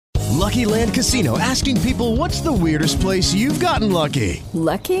Lucky Land Casino, asking people, what's the weirdest place you've gotten lucky?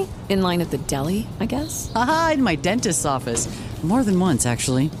 Lucky? In line at the deli, I guess? Aha, in my dentist's office. More than once,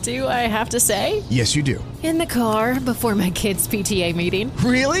 actually. Do I have to say? Yes, you do. In the car before my kids' PTA meeting.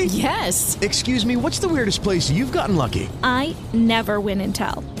 Really? Yes. Excuse me, what's the weirdest place you've gotten lucky? I never win and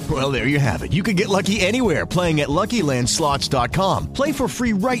tell. Well, there you have it. You can get lucky anywhere, playing at LuckyLandSlots.com. Play for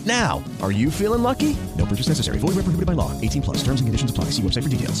free right now. Are you feeling lucky? No purchase necessary. Void where prohibited by law. 18 plus. Terms and conditions apply. See website for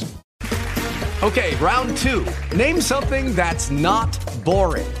details. Okay, round two. Name something that's not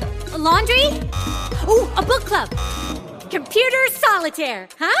boring. A laundry? Ooh, a book club. Computer solitaire,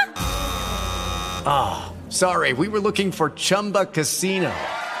 huh? Ah, sorry, we were looking for Chumba Casino.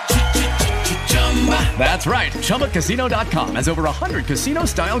 That's right, ChumbaCasino.com has over 100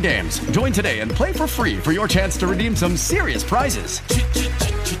 casino-style games. Join today and play for free for your chance to redeem some serious prizes.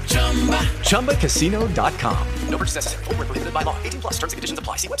 ChumbaCasino.com. No purchase necessary. Void where prohibited by law. 18 plus. Terms and conditions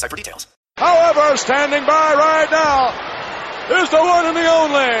apply. See website for details. However, standing by right now is the one and the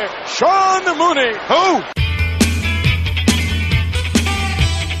only Sean Mooney. Who?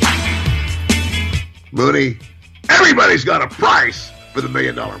 Mooney, everybody's got a price for the $1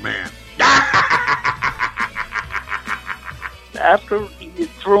 Million Man. After you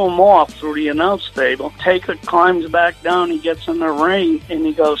threw him off through the announce table, Taker climbs back down, he gets in the ring, and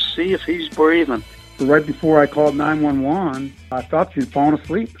he goes, see if he's breathing. Right before I called 911, I thought she'd fallen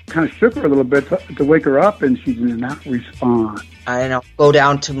asleep. Kind of shook her a little bit to wake her up, and she did not respond. I go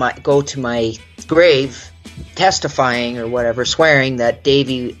to my grave, testifying or whatever, swearing that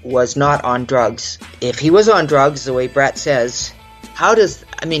Davey was not on drugs. If he was on drugs, the way Brett says, how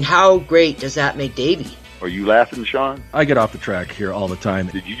great does that make Davey? Are you laughing, Sean? I get off the track here all the time.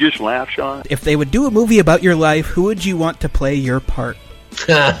 Did you just laugh, Sean? If they would do a movie about your life, who would you want to play your part?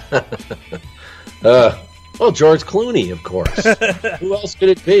 Well, George Clooney, of course. Who else could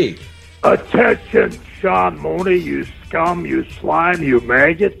it be? Attention, Sean Mooney, you scum, you slime, you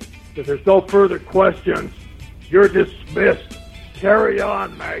maggot. If there's no further questions, you're dismissed. Carry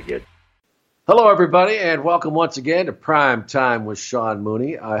on, maggot. Hello, everybody, and welcome once again to Prime Time with Sean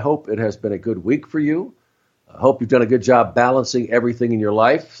Mooney. I hope it has been a good week for you. I hope you've done a good job balancing everything in your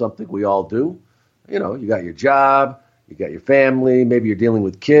life, something we all do. You know, you got your job, you got your family, maybe you're dealing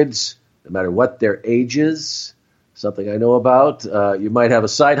with kids, no matter what their age is, something I know about. You might have a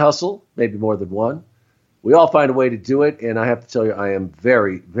side hustle, maybe more than one. We all find a way to do it, and I have to tell you, I am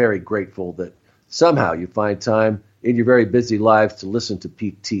very, very grateful that somehow you find time in your very busy lives to listen to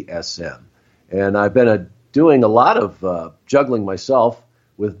PTSM. And I've been doing a lot of juggling myself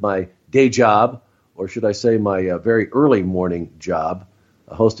with my day job, or should I say my very early morning job,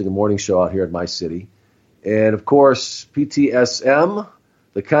 hosting a morning show out here in my city. And, of course, PTSM,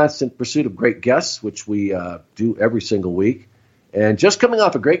 the constant pursuit of great guests, which we do every single week. And just coming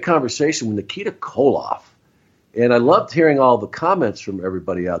off a great conversation with Nikita Koloff. And I loved hearing all the comments from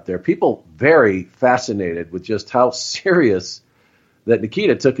everybody out there. People very fascinated with just how serious that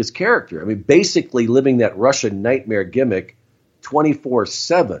Nikita took his character. I mean, basically living that Russian nightmare gimmick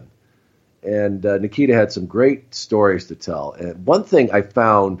 24/7. And Nikita had some great stories to tell. And one thing I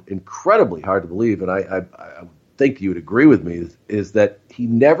found incredibly hard to believe, and I think you would agree with me, is that he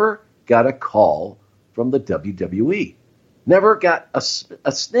never got a call from the WWE. Never got a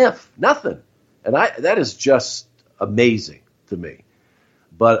sniff, nothing. And that is just amazing to me.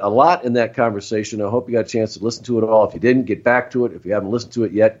 But a lot in that conversation. I hope you got a chance to listen to it all. If you didn't, get back to it. If you haven't listened to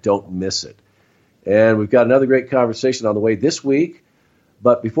it yet, don't miss it. And we've got another great conversation on the way this week.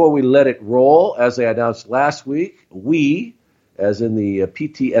 But before we let it roll, as I announced last week, we, as in the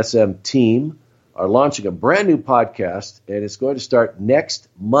PTSM team, are launching a brand new podcast, and it's going to start next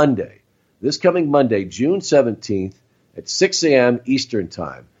Monday. This coming Monday, June 17th at 6 a.m. Eastern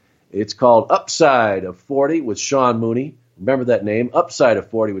Time. It's called Upside of 40 with Sean Mooney. Remember that name, Upside of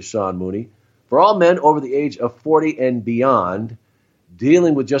 40 with Sean Mooney. For all men over the age of 40 and beyond,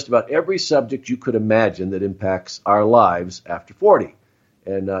 dealing with just about every subject you could imagine that impacts our lives after 40.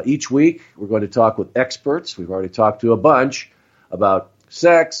 And each week, we're going to talk with experts. We've already talked to a bunch about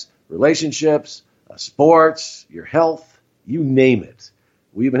sex, relationships, sports, your health, you name it.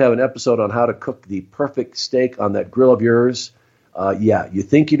 We even have an episode on how to cook the perfect steak on that grill of yours. You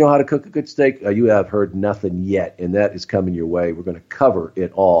think you know how to cook a good steak? You have heard nothing yet, and that is coming your way. We're going to cover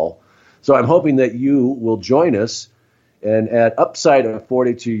it all. So I'm hoping that you will join us and add Upside of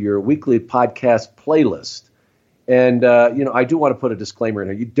 40 to your weekly podcast playlist. And, I do want to put a disclaimer in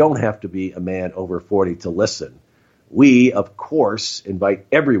here. You don't have to be a man over 40 to listen. We, of course, invite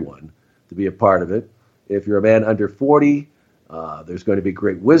everyone to be a part of it. If you're a man under 40, There's going to be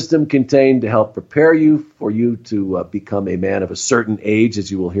great wisdom contained to help prepare you to become a man of a certain age,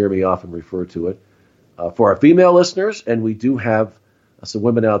 as you will hear me often refer to it. For our female listeners, and we do have some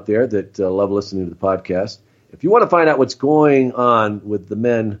women out there that love listening to the podcast, if you want to find out what's going on with the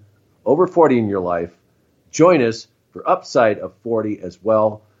men over 40 in your life, join us for Upside of 40 as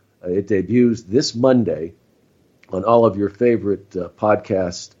well. It debuts this Monday on all of your favorite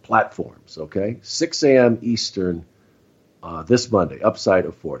podcast platforms, okay? 6 a.m. Eastern this Monday, Upside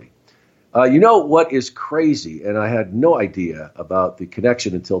of 40. You know what is crazy, and I had no idea about the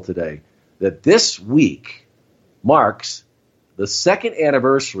connection until today, that this week marks the second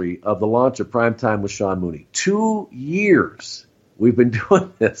anniversary of the launch of Primetime with Sean Mooney. 2 years we've been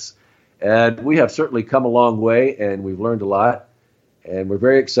doing this, and we have certainly come a long way, and we've learned a lot, and we're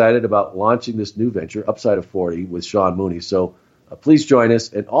very excited about launching this new venture, Upside of 40, with Sean Mooney. So please join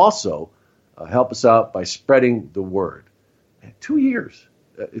us, and also help us out by spreading the word. 2 years.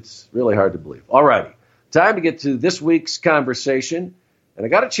 It's really hard to believe. All righty. Time to get to this week's conversation. And I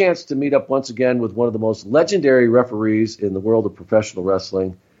got a chance to meet up once again with one of the most legendary referees in the world of professional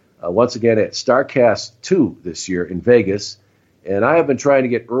wrestling, once again at StarCast 2 this year in Vegas. And I have been trying to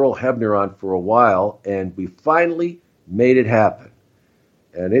get Earl Hebner on for a while, and we finally made it happen.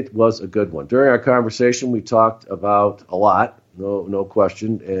 And it was a good one. During our conversation, we talked about a lot, no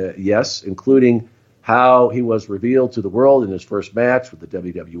question, yes, including how he was revealed to the world in his first match with the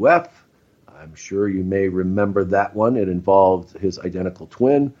WWF. I'm sure you may remember that one. It involved his identical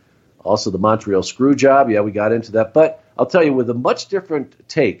twin. Also the Montreal Screwjob. Yeah, we got into that. But I'll tell you, with a much different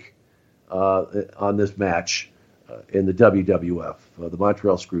take on this match in the WWF, the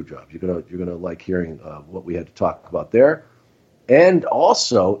Montreal Screwjob. You're gonna like hearing what we had to talk about there. And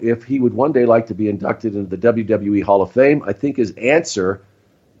also, if he would one day like to be inducted into the WWE Hall of Fame, I think his answer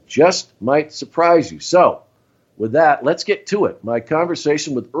just might surprise you. So, with that, let's get to it. My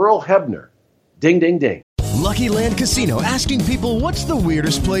conversation with Earl Hebner. Ding, ding, ding. Lucky Land Casino, asking people, what's the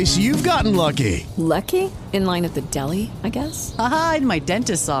weirdest place you've gotten lucky? Lucky? In line at the deli, I guess? Aha, in my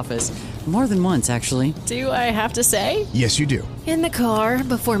dentist's office. More than once, actually. Do I have to say? Yes, you do. In the car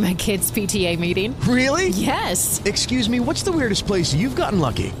before my kids' PTA meeting. Really? Yes. Excuse me, what's the weirdest place you've gotten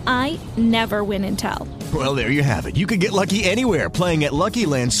lucky? I never win and tell. Well, there you have it. You can get lucky anywhere, playing at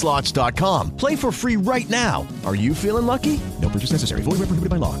LuckyLandSlots.com. Play for free right now. Are you feeling lucky? No purchase necessary. Void where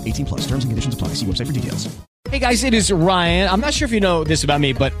prohibited by law. 18+. Terms and conditions apply. See website for details. Hey guys, it is Ryan. I'm not sure if you know this about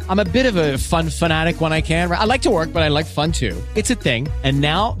me, but I'm a bit of a fun fanatic when I can. I like to work, but I like fun too. It's a thing. And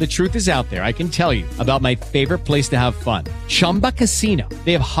now the truth is out there. I can tell you about my favorite place to have fun. Chumba Casino.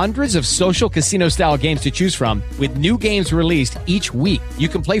 They have hundreds of social casino style games to choose from with new games released each week. You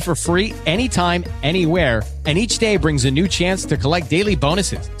can play for free anytime, anywhere. And each day brings a new chance to collect daily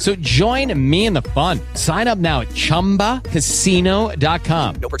bonuses. So join me in the fun. Sign up now at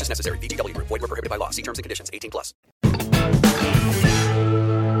ChumbaCasino.com. No purchase necessary. VGW. Void where prohibited by law. See terms and conditions. 18+.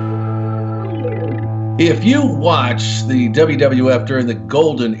 If you watch the WWF during the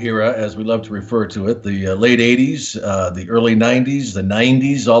golden era, as we love to refer to it, the late 80s, the early 90s, the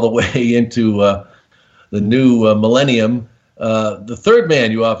 90s, all the way into the new millennium, the third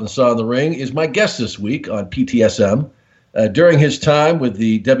man you often saw in the ring is my guest this week on PTSM. During his time with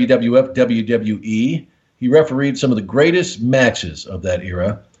the WWF, WWE, he refereed some of the greatest matches of that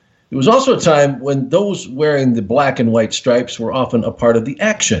era. It was also a time when those wearing the black and white stripes were often a part of the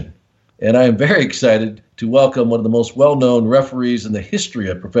action. And I am very excited to welcome one of the most well-known referees in the history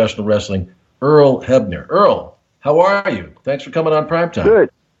of professional wrestling, Earl Hebner. Earl, how are you? Thanks for coming on Primetime. Good.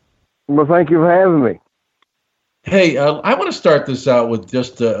 Well, thank you for having me. Hey, I want to start this out with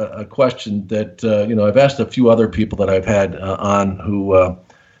just a question that, I've asked a few other people that I've had on who, were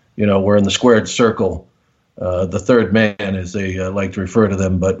in the squared circle, the third man, as they like to refer to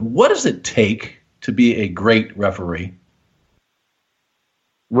them. But what does it take to be a great referee?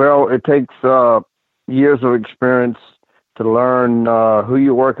 Well, it takes years of experience to learn who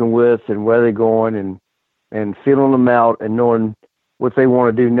you're working with and where they're going and feeling them out and knowing what they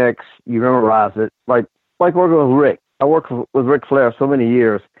want to do next. You memorize it. Like working with Rick. I worked with Ric Flair so many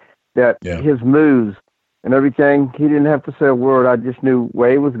years that his moves and everything, he didn't have to say a word. I just knew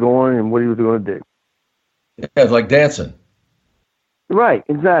where he was going and what he was going to do. Yeah, it's like dancing. Right,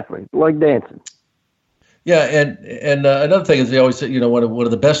 exactly, like dancing. Yeah, and another thing is they always say, one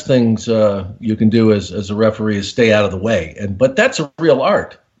of the best things you can do as a referee is stay out of the way. But that's a real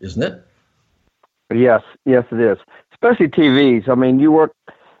art, isn't it? Yes, it is. Especially TVs. I mean, you work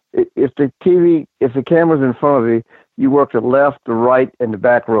if the camera's in front of you, you work the left, the right, and the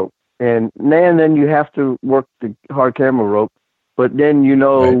back rope. And then you have to work the hard camera rope, but then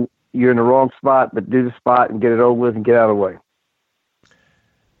you're in the wrong spot, but do the spot and get it over with and get out of the way.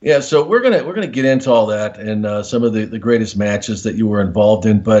 Yeah, so we're gonna get into all that and some of the greatest matches that you were involved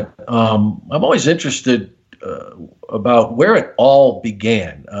in, but I'm always interested about where it all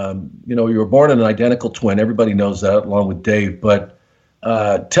began. You were born an identical twin. Everybody knows that, along with Dave. But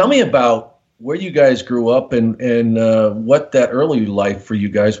tell me about where you guys grew up and what that early life for you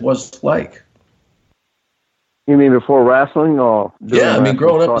guys was like. You mean before wrestling, or Yeah, I mean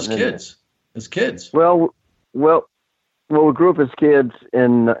growing up as kids. Well, we grew up as kids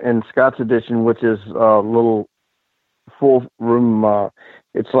in Scott's Addition, which is a little 4-room.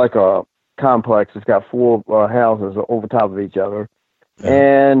 It's like a complex. It's got 4 houses over top of each other,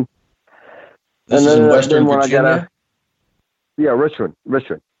 and this is in Western Virginia. Richmond.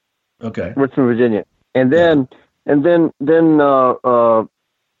 Okay. Richmond, Virginia, and then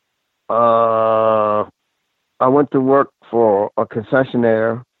I went to work for a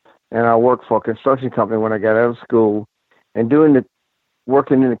concessionaire, and I worked for a construction company when I got out of school. And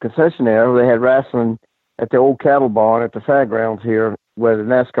working in the concessionaire, they had wrestling at the old cattle barn at the fairgrounds here, where the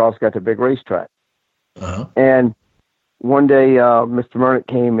NASCAR's got the big racetrack. Uh-huh. And one day, Mr. Murnick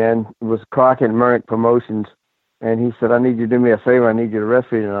came in. It was Crockett and Murnick Promotions, and he said, "I need you to do me a favor. I need you to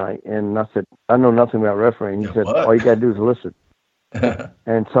referee tonight." And I said, "I know nothing about refereeing." He said, what? "All you got to do is listen."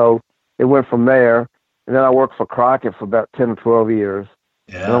 And so it went from there. And then I worked for Crockett for about 10 or 12 years.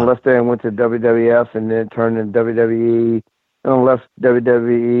 Yeah. And I left there and went to WWF, and then turned into WWE. And I left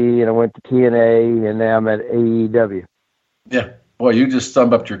WWE and I went to TNA, and now I'm at AEW. Yeah. Boy, you just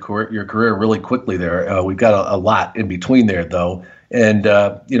summed up your career really quickly there. We've got a lot in between there, though. And,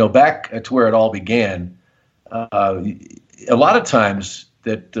 back to where it all began, a lot of times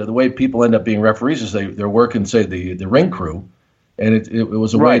that the way people end up being referees is they're working, say, the ring crew, and it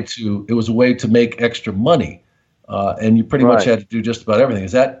was a way to make extra money. And you pretty much had to do just about everything.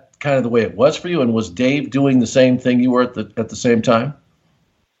 Is that kind of the way it was for you? And was Dave doing the same thing you were at the same time?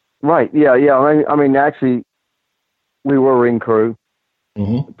 Right. Yeah. I mean, actually, we were ring crew,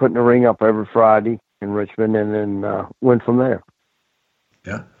 putting the ring up every Friday in Richmond, and then went from there.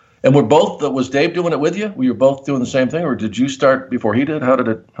 Yeah. And was Dave doing it with you? Were you both doing the same thing, or did you start before he did? How did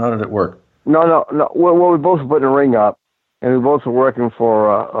it work? No. Well, we both were putting the ring up, and we both were working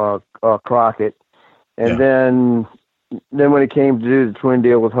for Crockett. And then when it came to do the twin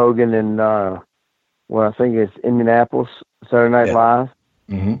deal with Hogan and I think it's Indianapolis, Saturday Night Live.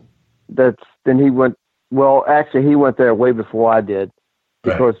 Mm-hmm. Then he went. Well, actually, he went there way before I did,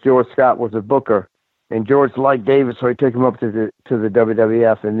 because George Scott was a booker, and George liked David, so he took him up to the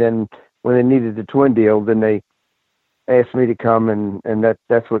WWF. And then when they needed the twin deal, then they asked me to come, and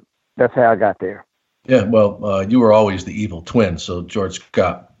that's how I got there. Yeah. Well, you were always the evil twin, so George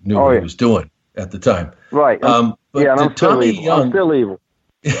Scott knew what he was doing at the time. Right. But yeah, and I'm still evil. Young... I'm still evil.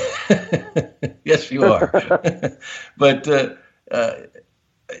 Yes, you are. But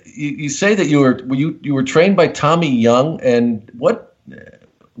you say that you were trained by Tommy Young, and what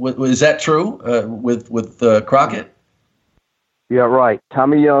was that true with Crockett? Yeah, right.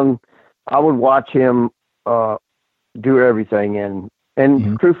 Tommy Young, I would watch him do everything,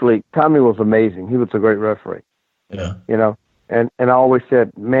 and truthfully, Tommy was amazing. He was a great referee. Yeah. And I always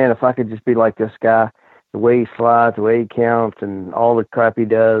said, man, if I could just be like this guy, the way he slides, the way he counts, and all the crap he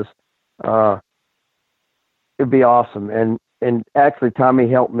does, it'd be awesome. And actually, Tommy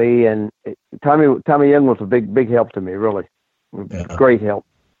helped me, and Tommy Young was a big help to me, really. Great help.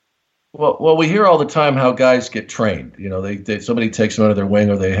 Well, we hear all the time how guys get trained. Somebody takes them under their wing,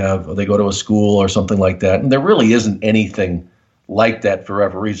 or they go to a school or something like that, and there really isn't anything like that for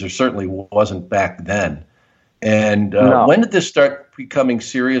referees. There certainly wasn't back then. And when did this start becoming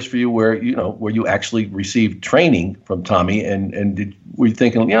serious for you, where you actually received training from Tommy, and were you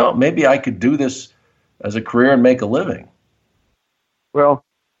thinking, maybe I could do this as a career and make a living? Well,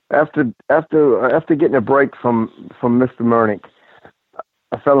 after getting a break from Mr. Murnick,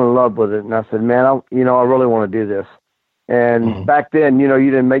 I fell in love with it, and I said, man, I really want to do this. And back then, you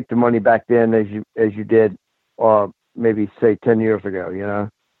didn't make the money back then as you did, maybe say 10 years ago,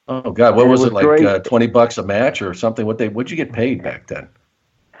 Oh God, what was it like? Great. $20 a match or something? What'd you get paid back then?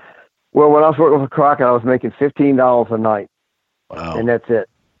 Well, when I was working for Crockett, I was making $15 a night. Wow. And that's it.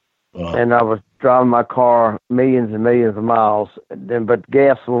 Wow. And I was driving my car millions and millions of miles. But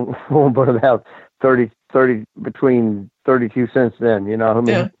gas won't put about 30 between 32 cents then. You know what I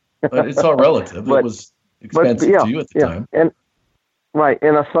mean? Yeah, but it's all relative. It was expensive to you at the time. And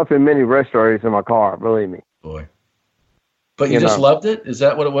I slept in many rest areas in my car. Believe me. Boy. But you just loved it? Is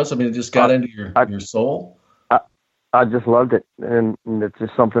that what it was? I mean, it just got into your soul? I just loved it. And it's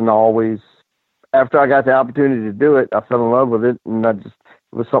just something I always, after I got the opportunity to do it, I fell in love with it. And it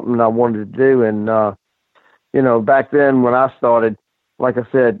was something I wanted to do. And, back then when I started like I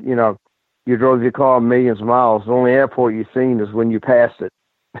said, you drove your car millions of miles. The only airport you've seen is when you passed it.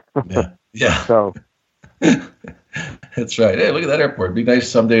 Yeah. So that's right. Hey, look at that airport. It'd be nice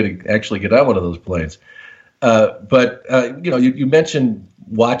someday to actually get on one of those planes. But you mentioned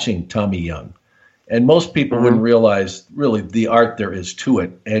watching Tommy Young, and most people wouldn't realize really the art there is to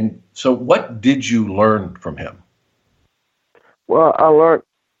it. And so what did you learn from him? Well, I learned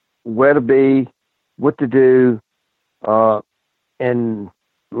where to be, what to do, and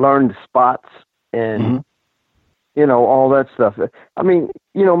learn the spots and, all that stuff. I mean,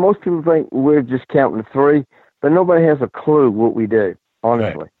 most people think we're just counting to three, but nobody has a clue what we do,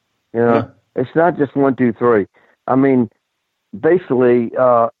 honestly. Right. It's not just 1, 2, 3. I mean, basically,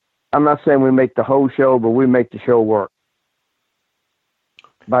 I'm not saying we make the whole show, but we make the show work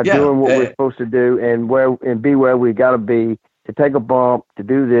by doing what we're supposed to do and be where we got to be, to take a bump, to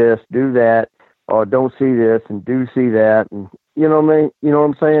do this, do that, or don't see this and do see that, and you know what I mean? You know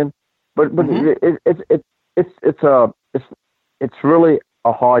what I'm saying? But it's really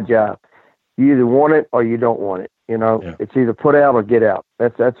a hard job. You either want it or you don't want it. It's either put out or get out.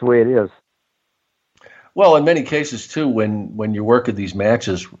 That's the way it is. Well, in many cases too, when you're working these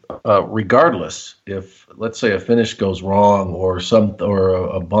matches, regardless if, let's say, a finish goes wrong or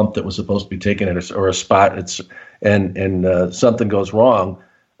a bump that was supposed to be taken or a spot, and something goes wrong,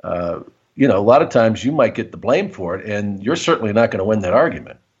 a lot of times you might get the blame for it, and you're certainly not going to win that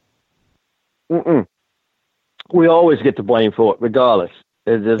argument. Mm-mm. We always get the blame for it, regardless.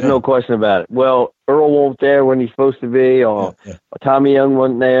 There's no question about it. Well, Earl wasn't there when he's supposed to be, or Tommy Young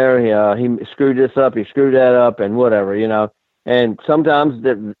wasn't there. He screwed this up, he screwed that up, and whatever, And sometimes,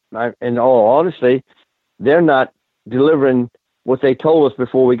 in all honesty, they're not delivering what they told us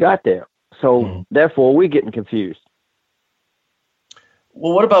before we got there. So, therefore, we're getting confused.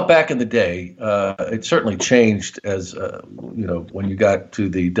 Well, what about back in the day? It certainly changed as, when you got to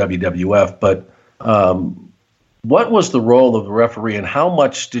the WWF, but what was the role of the referee, and how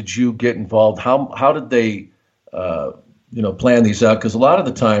much did you get involved? How did they, plan these out? Because a lot of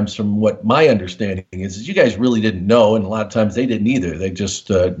the times, from what my understanding is you guys really didn't know, and a lot of times they didn't either. They just,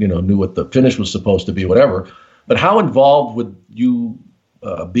 knew what the finish was supposed to be, whatever. But how involved would you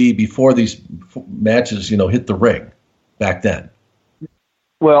be before these matches, hit the ring back then?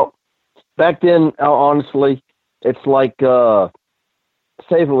 Well, back then, honestly, it's like,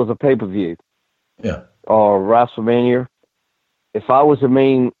 say if it was a pay-per-view. Yeah. Or WrestleMania. If I was in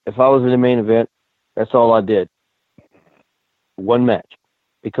the main event, that's all I did. One match.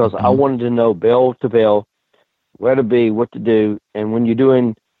 Because I wanted to know bell to bell where to be, what to do, and when you're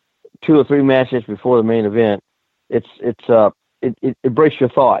doing 2 or 3 matches before the main event, it breaks your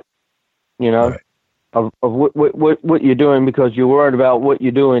thought, Right. of what you're doing, because you're worried about what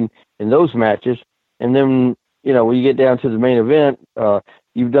you're doing in those matches, and then when you get down to the main event,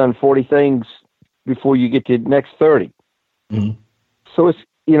 you've done 40 things before you get to the next 30. Mm-hmm. So it's,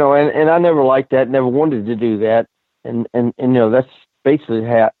 and I never liked that, never wanted to do that. And that's basically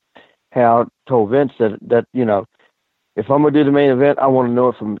how I told Vince that, if I'm going to do the main event, I want to know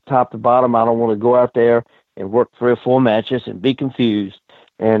it from top to bottom. I don't want to go out there and work 3 or 4 matches and be confused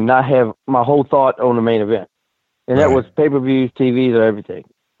and not have my whole thought on the main event. And that was pay-per-views, TVs, or everything,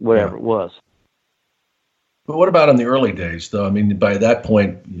 whatever it was. But what about in the early days, though? I mean, by that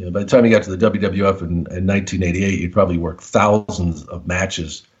point, by the time you got to the WWF in 1988, you probably worked thousands of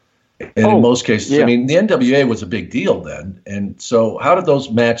matches. And in most cases, I mean, the NWA was a big deal then. And so how did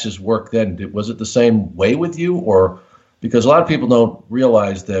those matches work then? Was it the same way with you? Or because a lot of people don't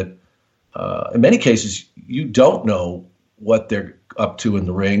realize that in many cases, you don't know what they're up to in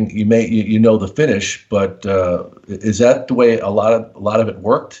the ring. You know the finish, but is that the way a lot of it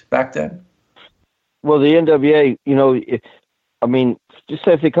worked back then? Well, the NWA, just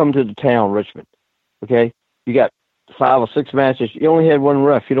say if they come to the town, Richmond, okay, you got 5 or 6 matches. You only had one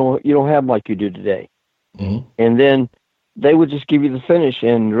ref. You don't have them like you do today. Mm-hmm. And then they would just give you the finish,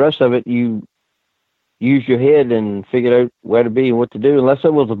 and the rest of it you use your head and figure out where to be and what to do. Unless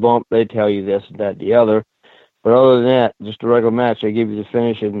it was a bump, they'd tell you this and that and the other. But other than that, just a regular match, they give you the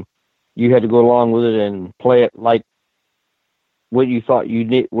finish, and you had to go along with it and play it like what you thought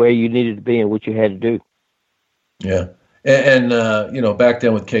where you needed to be and what you had to do. Yeah. And back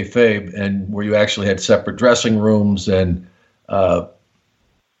then with kayfabe, and where you actually had separate dressing rooms, and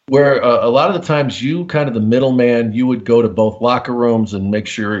where a lot of the times you kind of the middleman, you would go to both locker rooms and make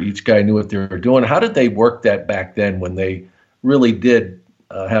sure each guy knew what they were doing. How did they work that back then when they really did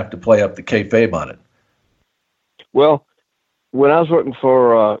have to play up the kayfabe on it? Well, when I was working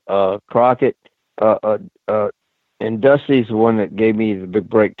for Crockett, and Dusty's the one that gave me the big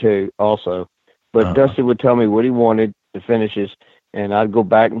break too, also. But Dusty would tell me what he wanted, the finishes, and I'd go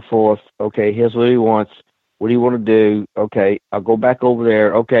back and forth. Okay, here's what he wants. What do you want to do? Okay, I'll go back over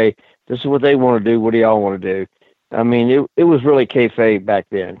there. Okay, this is what they want to do. What do y'all want to do? I mean, it was really kayfabe back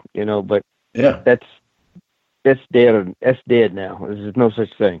then, but yeah, that's dead. That's dead now. There's no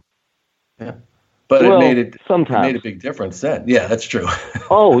such thing. Yeah, but well, it made sometimes. It made a big difference then. Yeah, that's true.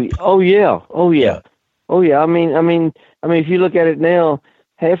 oh yeah. I mean, if you look at it now,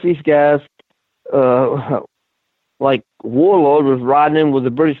 half these guys, like Warlord was riding in with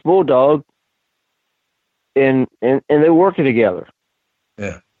the British Bulldog, and they're working together.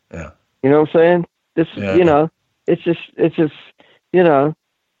 Yeah. You know what I'm saying? It's just,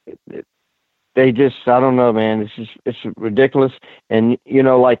 they just, I don't know, man. It's ridiculous. And,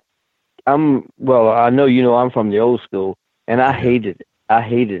 like, I know, I'm from the old school, and I hated it. I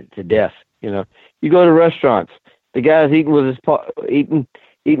hated it to death. You go to restaurants, the guy's eating with eating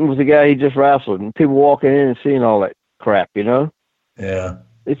with the guy he just wrestled, and people walking in and seeing all that crap. Yeah.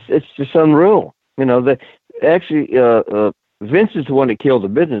 It's just unreal. Actually, Vince is the one that killed the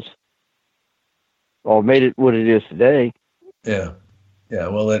business, or made it what it is today. Yeah.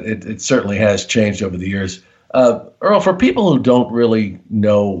 Well, it certainly has changed over the years. Earl, for people who don't really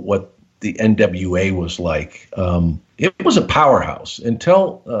know what the NWA was like, it was a powerhouse. And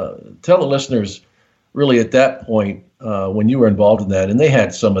tell the listeners, really, at that point when you were involved in that, and they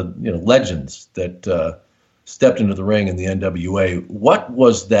had some of legends that stepped into the ring in the NWA. What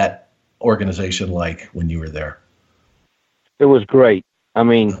was that organization like when you were there? It was great. I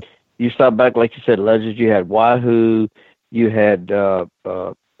mean, you stop back, like you said, legends. You had Wahoo, you had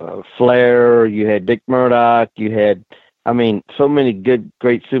Flair, you had Dick Murdoch, you had, so many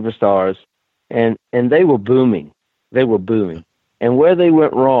great superstars, and they were booming. They were booming. And where they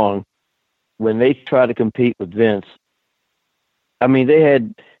went wrong, when they tried to compete with Vince, they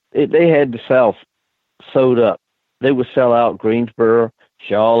had the South sewed up. They would sell out Greensboro,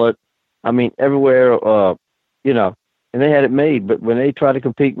 Charlotte, everywhere, and they had it made. But when they tried to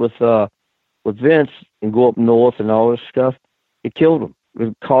compete with Vince and go up north and all this stuff, it killed them.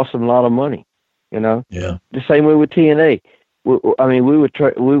 It cost them a lot of money, Yeah. The same way with TNA.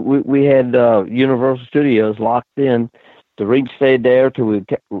 We had Universal Studios locked in. The ring stayed there till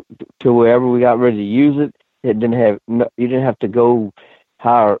wherever we got ready to use it. You didn't have to go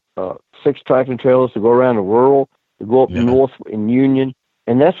hire 6 tractor trailers to go around the world, to go up north in Union,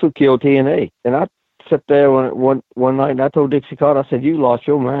 and that's what killed TNA. And I sat there one night and I told Dixie Carter, I said, "You lost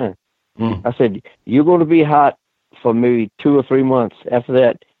your mind." I said, "You're going to be hot for maybe 2 or 3 months. After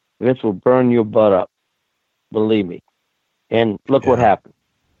that, Vince will burn your butt up. Believe me." And look what happened.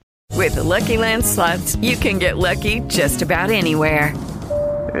 With the Lucky Land Slots, you can get lucky just about anywhere.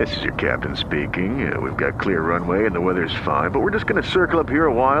 This is your captain speaking. We've got clear runway and the weather's fine, but we're just going to circle up here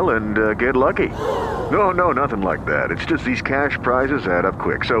a while and get lucky. No, nothing like that. It's just these cash prizes add up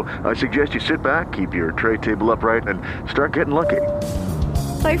quick. So I suggest you sit back, keep your tray table upright, and start getting lucky.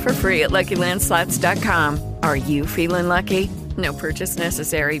 Play for free at LuckyLandSlots.com. Are you feeling lucky? No purchase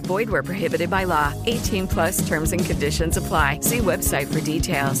necessary. Void where prohibited by law. 18+ terms and conditions apply. See website for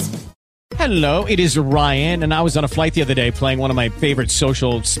details. Hello, it is Ryan, and I was on a flight the other day playing one of my favorite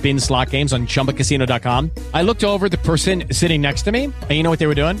social spin slot games on ChumbaCasino.com. I looked over at the person sitting next to me, and you know what they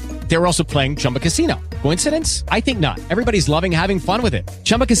were doing? They were also playing Chumba Casino. Coincidence? I think not. Everybody's loving having fun with it.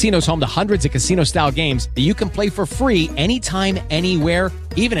 Chumba Casino is home to hundreds of casino-style games that you can play for free anytime, anywhere,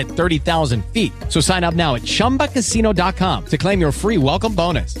 even at 30,000 feet. So sign up now at ChumbaCasino.com to claim your free welcome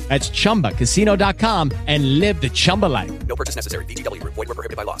bonus. That's ChumbaCasino.com and live the Chumba life. No purchase necessary. VGW. Void where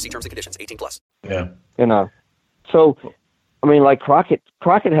prohibited by law. See terms and conditions. 18+. Yeah. So, like Crockett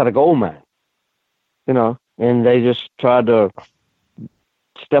had a gold mine, and they just tried to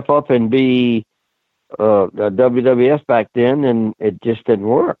step up and be WWF back then, and it just didn't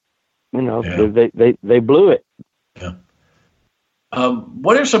work. They blew it. Yeah.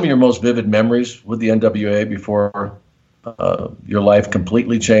 What are some of your most vivid memories with the NWA before your life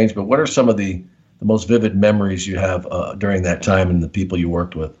completely changed? But what are some of the most vivid memories you have during that time and the people you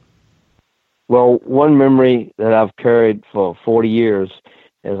worked with? Well, one memory that I've carried for 40 years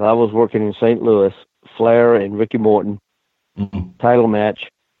is I was working in St. Louis, Flair and Ricky Morton, title match,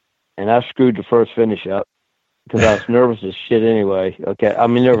 and I screwed the first finish up because I was nervous as shit anyway. Okay,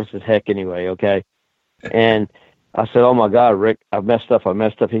 nervous as heck anyway. Okay, and I said, "Oh my God, Rick, I messed up.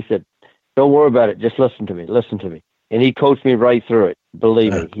 He said, "Don't worry about it. Just listen to me. And he coached me right through it.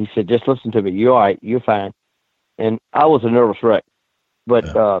 Believe me. He said, "Just listen to me. You're all right. You're fine." And I was a nervous wreck, but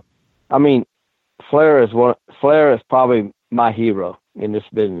Flair is probably my hero in this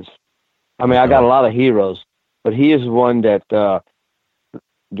business. I got a lot of heroes, but he is one that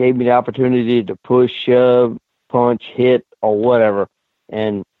gave me the opportunity to push, shove, punch, hit, or whatever.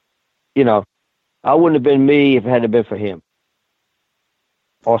 And, you know, I wouldn't have been me if it hadn't been for him.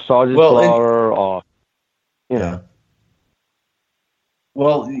 Or Sergeant Slaughter, or, you know.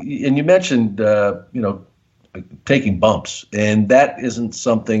 Well, and you mentioned, taking bumps, and that isn't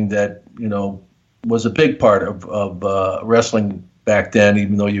something that, was a big part of wrestling back then,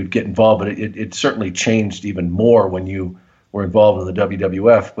 even though you'd get involved, but it certainly changed even more when you were involved in the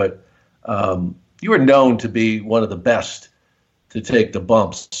WWF. But you were known to be one of the best to take the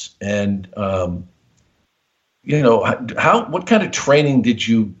bumps. And, what kind of training did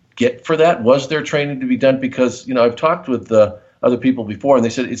you get for that? Was there training to be done? Because, I've talked with other people before, and they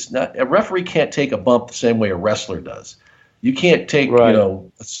said it's not, a referee can't take a bump the same way a wrestler does. You can't take, a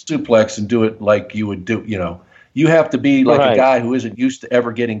suplex and do it like you would do, you have to be like a guy who isn't used to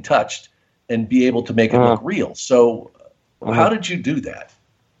ever getting touched and be able to make it look real. So how did you do that?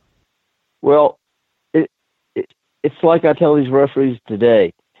 Well, it's like I tell these referees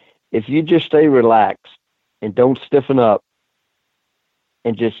today, if you just stay relaxed and don't stiffen up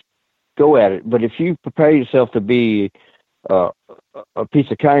and just go at it. But if you prepare yourself to be a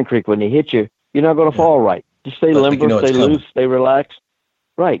piece of concrete when they hit you, you're not going to fall right. Just stay limber, stay loose, stay relaxed.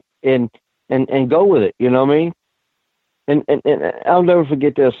 Right. And go with it. You know what I mean? And I'll never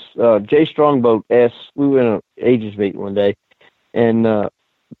forget this. Jay Strongboat asked, we were in an agents meeting one day, and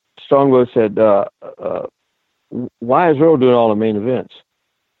Strongboat said, why is Earl doing all the main events?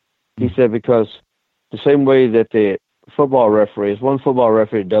 He said, because the same way that the football referee is one football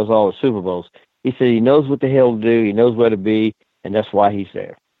referee that does all the Super Bowls. He said he knows what the hell to do, he knows where to be, and that's why he's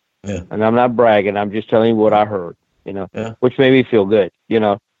there. Yeah. And I'm not bragging, I'm just telling you what I heard, which made me feel good,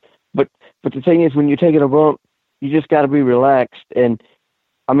 But the thing is, when you're taking a bump, you just got to be relaxed. And,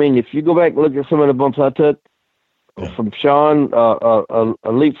 I mean, if you go back and look at some of the bumps I took from Sean,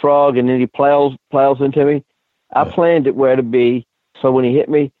 a leapfrog, and then he plows into me, I planned it where to be, so when he hit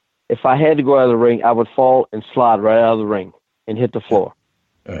me, if I had to go out of the ring, I would fall and slide right out of the ring and hit the floor.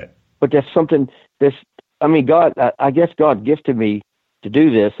 Right. But that's something God, I guess God gifted me to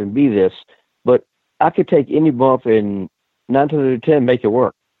do this and be this, but I could take any bump and 9 times out of 10 make it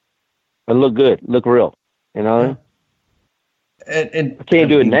work and look good, look real, And I can't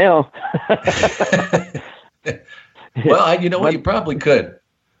do it now. Well, you probably could,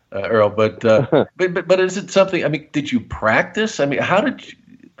 Earl, but is it something, did you practice? How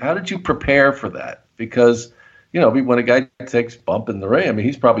did you prepare for that? Because, when a guy takes bump in the ring,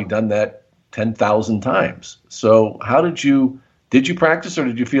 he's probably done that 10,000 times. So how did you practice, or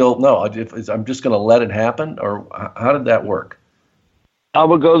did you feel, no, I'm just going to let it happen? Or how did that work? I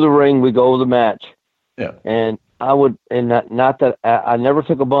would go to the ring, we go over the match. Yeah. And I would, and not that I never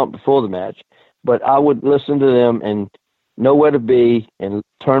took a bump before the match, but I would listen to them and know where to be and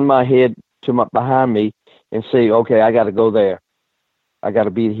turn my head behind me and say, okay, I got to go there. I got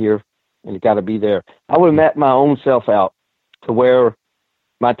to be here and it got to be there. I would map my own self out to where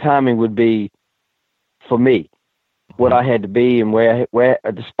my timing would be for me, what I had to be and where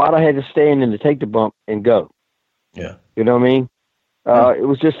the spot I had to stand in to take the bump and go. Yeah. You know what I mean? It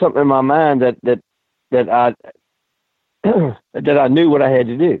was just something in my mind that I that I knew what I had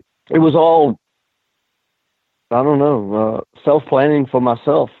to do. It was all, I don't know, self-planning for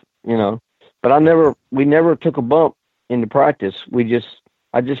myself, But we never took a bump into practice.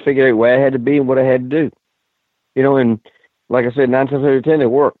 I just figured out where I had to be and what I had to do. And like I said, 9 times out of 10, it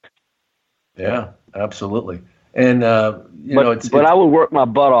worked. Yeah, absolutely. And but I would work my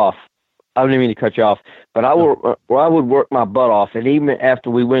butt off. I didn't mean to cut you off, but I would work my butt off. And even after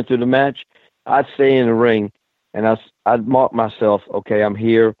we went through the match, I'd stay in the ring and I'd mark myself. Okay, I'm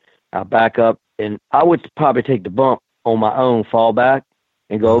here. I'll back up, and I would probably take the bump on my own, fall back,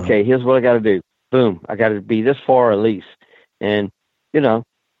 and go. Okay, here's what I got to do. Boom, I got to be this far at least. And it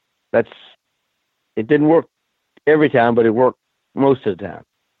didn't work every time, but it worked most of the time.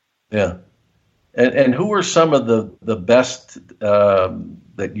 Yeah. And who were some of the best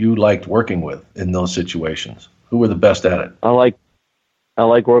that you liked working with in those situations? Who were the best at it? I like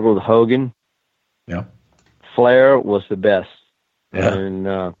working with Hogan. Yeah. Flair was the best.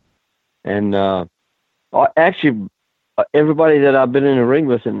 Yeah. And actually, everybody that I've been in the ring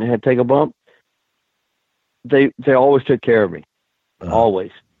with and had to take a bump, they always took care of me.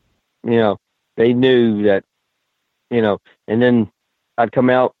 Always. They knew that, and then I'd come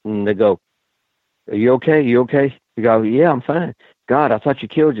out and they go, "Are you okay? You okay?" You go, "Yeah, I'm fine." "God, I thought you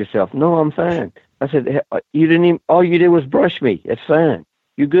killed yourself." "No, I'm fine." I said, "You didn't even, all you did was brush me. It's fine.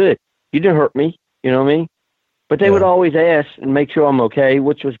 You good. You didn't hurt me." You know what I mean? But they would always ask and make sure I'm okay,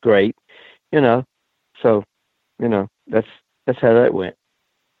 which was great, So, that's how that went.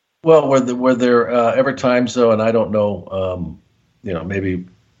 Well, were there ever times though, and I don't know, maybe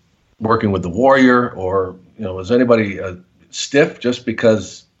working with the Warrior, or was anybody stiff just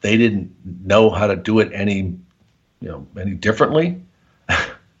because they didn't know how to do it any differently?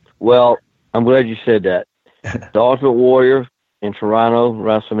 Well, I'm glad you said that. The Ultimate Warrior in Toronto,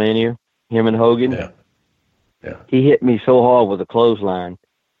 WrestleMania, him and Hogan. Yeah. He hit me so hard with a clothesline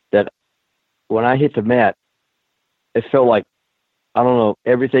that when I hit the mat, it felt like, I don't know,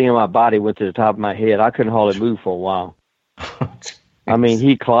 everything in my body went to the top of my head. I couldn't hardly move for a while. I mean,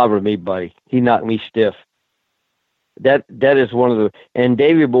 he clobbered me, buddy. He knocked me stiff. That is one of the, and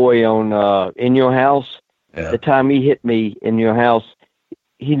Davey Boy on In Your House, the time he hit me in your house,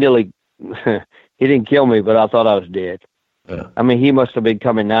 he nearly, he didn't kill me, but I thought I was dead. Yeah. I mean, he must have been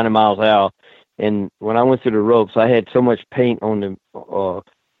coming 90 miles an hour. And when I went through the ropes, I had so much paint on the,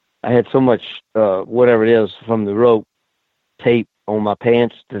 I had so much, whatever it is from the rope, tape on my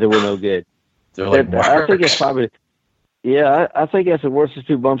pants that they were no good. I think it's probably, I think that's the worstest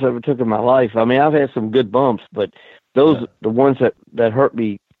 2 bumps I ever took in my life. I mean, I've had some good bumps, but those, the ones that hurt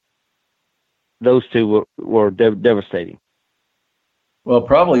me, those 2 were devastating. Well,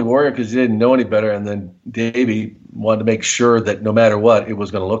 probably Warrior because he didn't know any better, and then Davey wanted to make sure that no matter what, it was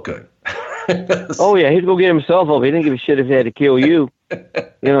going to look good. Oh yeah, he's gonna get himself over. He didn't give a shit if he had to kill you. He's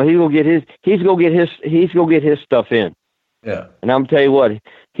gonna get his stuff in. Yeah. And I'm tell you what,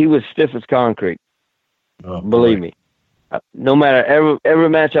 he was stiff as concrete. Oh, believe me. No matter every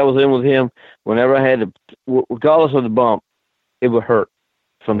match I was in with him, whenever I had to, regardless of the bump, it would hurt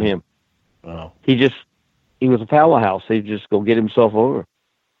from him. Wow. He was a powerhouse. He'd just go get himself over.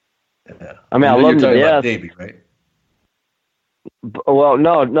 Yeah. I mean, I love him to death. About Davey, right? Well,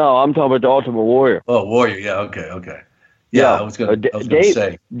 no, I'm talking about the Ultimate Warrior. Oh, Warrior, yeah, okay. Yeah, I was gonna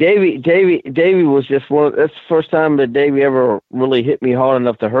say. Davey was just that's the first time that Davey ever really hit me hard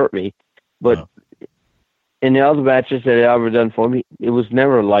enough to hurt me. But in the other matches that I ever done for me, it was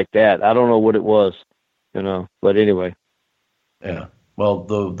never like that. I don't know what it was, but anyway. Yeah. Well,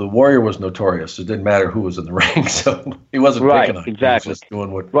 the Warrior was notorious. It didn't matter who was in the ring, so he wasn't picking on him. Exactly. He was just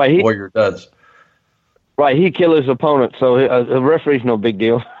doing what Warrior does. Right, he killed his opponent, so the referee's no big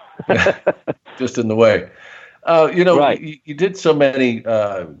deal. Just in the way. You did so many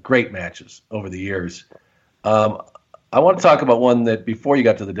great matches over the years. I want to talk about one that before you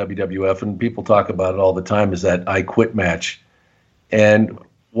got to the WWF, and people talk about it all the time, is that I Quit match. And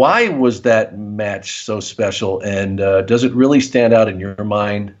why was that match so special? And does it really stand out in your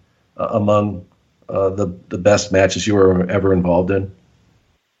mind among the best matches you were ever involved in?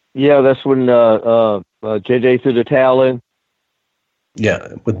 Yeah, that's when JJ threw the towel in.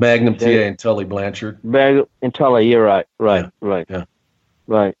 Yeah, with Magnum TA and Tully Blanchard. Magnum and Tully, you're right. Yeah.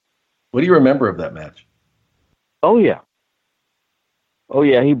 Right. What do you remember of that match? Oh yeah.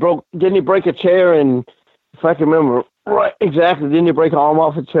 Didn't he break a chair? And if I can remember right, exactly. Didn't he break an arm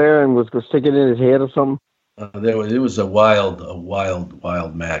off a chair and was going to stick it in his head or something? It was a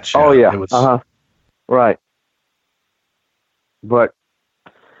wild match. Oh yeah. It was, Right. But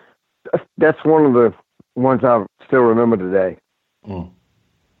that's one of the ones I still remember today. Mm.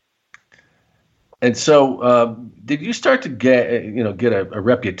 And so, did you start to get a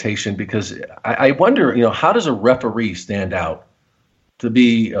reputation? Because I wonder, how does a referee stand out to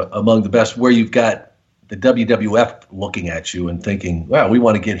be among the best? Where you've got the WWF looking at you and thinking, "Wow, we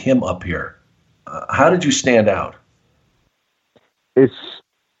want to get him up here." How did you stand out? It's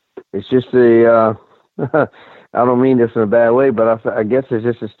just I don't mean this in a bad way, but I guess it's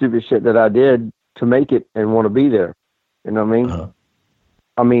just the stupid shit that I did to make it and want to be there. You know what I mean? Uh-huh.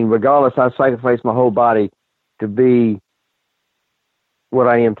 I mean, regardless, I sacrificed my whole body to be what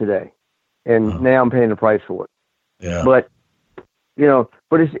I am today, and now I'm paying the price for it. Yeah. But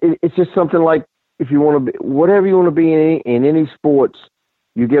it's just something like, if you want to be whatever you want to be in any sports,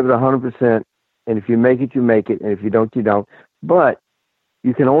 you give it 100%, and if you make it, you make it, and if you don't, you don't. But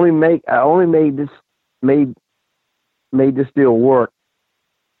you can only I only made this deal work.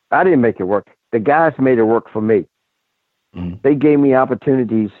 I didn't make it work. The guys made it work for me. Mm-hmm. They gave me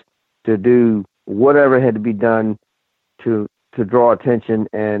opportunities to do whatever had to be done to draw attention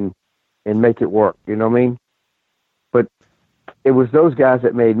and make it work. You know what I mean? But it was those guys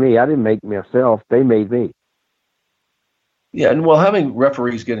that made me. I didn't make myself. They made me. Yeah, and having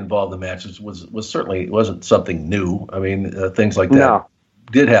referees get involved in matches was certainly wasn't something new. I mean, things like that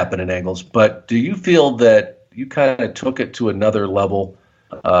did happen in Angles. But do you feel that you kind of took it to another level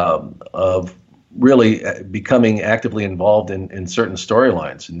of really becoming actively involved in certain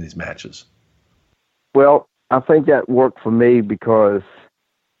storylines in these matches? Well, I think that worked for me because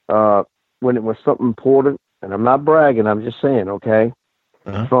when it was something important, and I'm not bragging, I'm just saying, okay,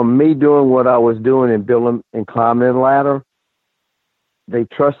 from me doing what I was doing and building and climbing the ladder, they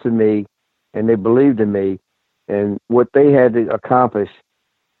trusted me and they believed in me, and what they had to accomplish,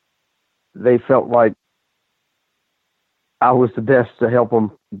 they felt like I was the best to help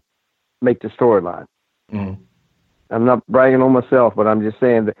them make the storyline. I'm not bragging on myself, but I'm just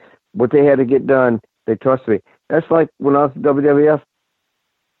saying that what they had to get done, they trusted me. That's like when I was at WWF,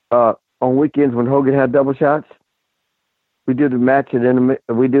 on weekends when Hogan had double shots, we do the match and then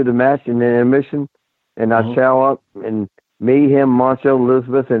intermission, and I'd show up, and me, him, Moncho,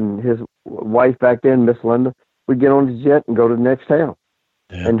 Elizabeth, and his wife back then, Miss Linda, we'd get on the jet and go to the next town.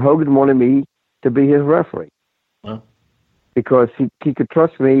 And Hogan wanted me to be his referee because he could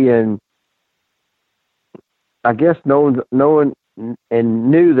trust me, and I guess knowing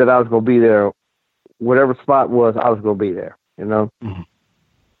and knew that I was going to be there, whatever spot was, I was going to be there, you know?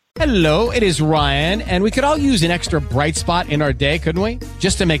 Hello, it is Ryan, and we could all use an extra bright spot in our day, couldn't we?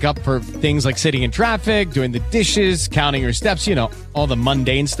 Just to make up for things like sitting in traffic, doing the dishes, counting your steps, you know, all the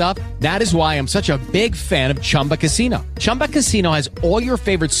mundane stuff. That is why I'm such a big fan of Chumba Casino. Chumba Casino has all your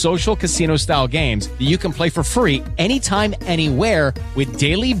favorite social casino-style games that you can play for free anytime, anywhere with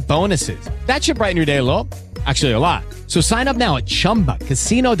daily bonuses. That should brighten your day a little. Actually, a lot. So sign up now at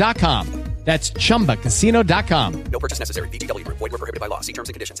ChumbaCasino.com. That's ChumbaCasino.com. No purchase necessary. VGW Group. Void where prohibited by law. See terms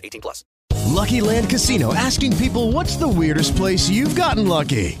and conditions. 18+. Lucky Land Casino, asking people, what's the weirdest place you've gotten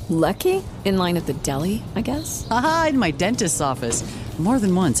lucky? Lucky? In line at the deli, I guess? Aha, in my dentist's office. More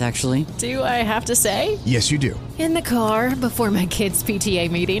than once, actually. Do I have to say? Yes, you do. In the car before my kids' PTA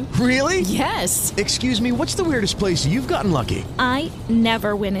meeting. Really? Yes. Excuse me, what's the weirdest place you've gotten lucky? I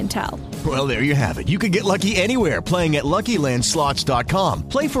never win and tell. Well, there you have it. You can get lucky anywhere, playing at LuckyLandSlots.com.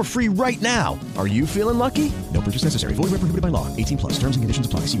 Play for free right now. Are you feeling lucky? No purchase necessary. Void where prohibited by law. 18+. Terms and conditions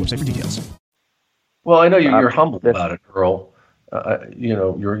apply. See website for details. Well, I know you're humble about it, Earl. You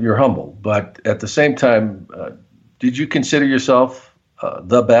know, you're humble, but at the same time, did you consider yourself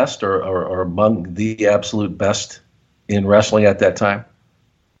the best or among the absolute best in wrestling at that time?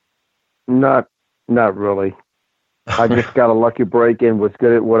 Not really. I just got a lucky break and was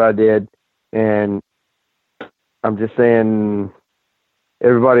good at what I did, and I'm just saying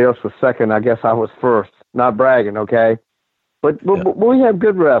everybody else was second. I guess I was first. Not bragging, okay? But we have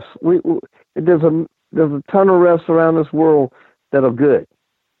good refs. There's a ton of refs around this world that are good,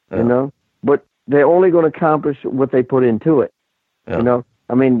 you know, but they're only going to accomplish what they put into it. You know,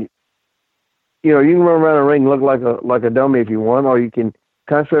 I mean, you know, you can run around a ring, look like a dummy if you want, or you can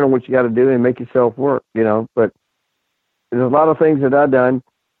concentrate on what you got to do and make yourself work. You know, but there's a lot of things that I've done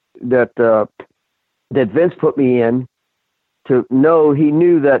that Vince put me in to know. He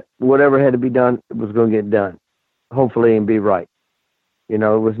knew that whatever had to be done was going to get done, hopefully, and be right. You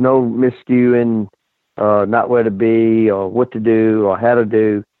know, there was no miscuing, not where to be or what to do or how to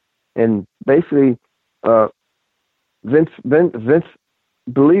do, and basically, Vince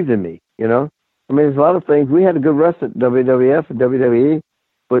believed in me. You know, I mean, there's a lot of things. We had a good rest at WWF and WWE,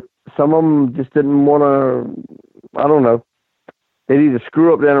 but some of them just didn't want to. I don't know. They'd either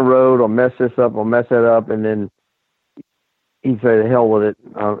screw up down the road or mess this up or mess that up, and then he'd say, "The hell with it."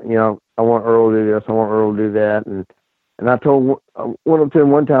 You know, I want Earl to do this. I want Earl to do that. And I went up to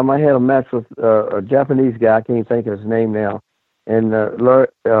him one time. I had a match with a Japanese guy. I can't think of his name now. And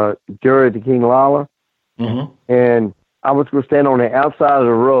Jerry the King Lawler. Mm-hmm. And I was going to stand on the outside of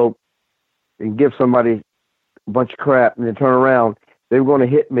the rope and give somebody a bunch of crap, and then turn around. They were going to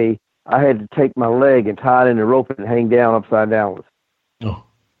hit me. I had to take my leg and tie it in the rope and hang down upside down. Oh.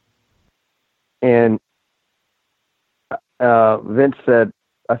 And Vince said,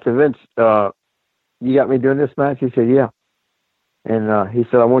 I said, "Vince, you got me doing this match?" He said, "Yeah." And he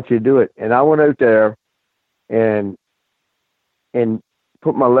said, "I want you to do it." And I went out there and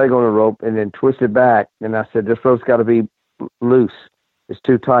put my leg on the rope and then twisted back. And I said, "This rope's got to be loose. It's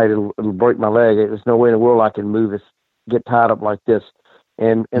too tight. It'll break my leg. There's no way in the world I can move this, get tied up like this."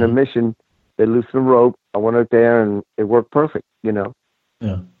 And in a mission, they loosened the rope. I went out there and it worked perfect, you know.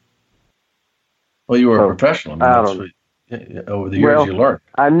 Yeah. Well, you were a professional. I mean, over the years you learned.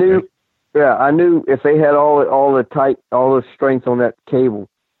 I knew, right? Yeah, I knew if they had all the strength on that cable,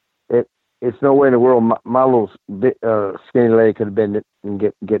 it's no way in the world my little skinny leg could have been it and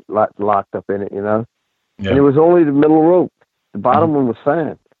get locked up in it, you know. Yeah. And it was only the middle rope. The bottom one was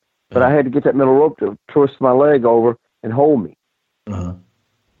fine, but I had to get that middle rope to twist my leg over and hold me. Uh-huh.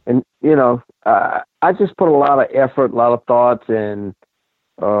 And you know, I just put a lot of effort, a lot of thoughts, and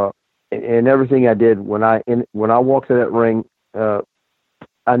everything I did when I walked to that ring.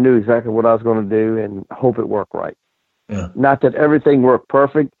 I knew exactly what I was going to do and hope it worked right. Yeah. Not that everything worked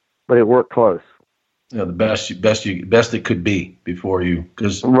perfect, but it worked close. the best it could be before you,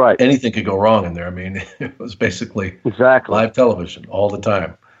 because anything could go wrong in there. I mean, it was basically live television all the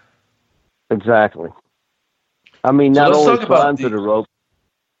time. Exactly. I mean, So not let's only talk about flying through the rope.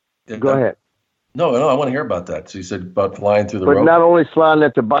 Go ahead. No, I want to hear about that. So you said about flying through the rope. But not only flying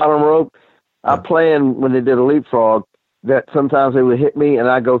at the bottom rope, I planned when they did a leapfrog that sometimes they would hit me and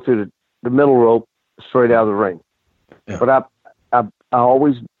I go through the middle rope straight out of the ring. Yeah. But I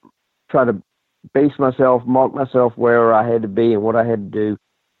always try to mark myself where I had to be and what I had to do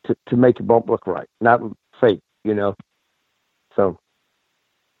to make the bump look right, not fake, So,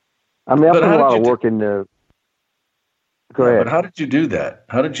 I mean, I put a lot of work in the. Go ahead. But how did you do that?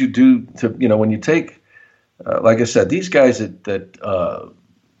 How did you do to, when you take, like I said, these guys that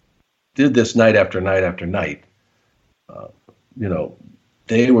did this night after night after night,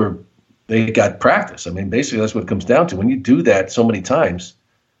 they got practice. I mean, basically that's what it comes down to. When you do that so many times,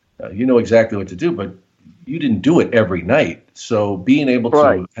 you know exactly what to do, but you didn't do it every night. So being able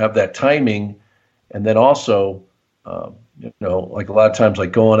to have that timing, and then also, like a lot of times,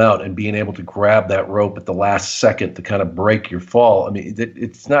 like going out and being able to grab that rope at the last second to kind of break your fall. I mean,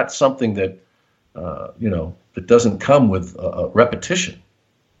 it's not something that, that doesn't come with repetition.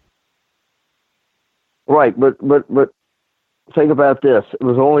 Right, but think about this. It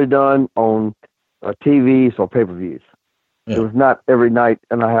was only done on TVs or pay-per-views. Yeah. It was not every night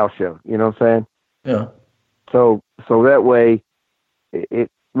in a house show. You know what I'm saying? Yeah. So that way,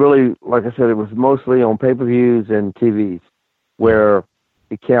 it really, like I said, it was mostly on pay-per-views and TVs where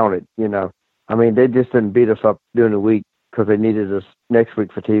it counted. I mean, they just didn't beat us up during the week because they needed us next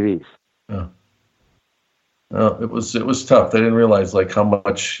week for TVs. Yeah. Well, it was tough. They didn't realize like how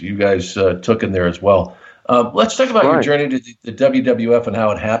much you guys took in there as well. Let's talk about your journey to the WWF and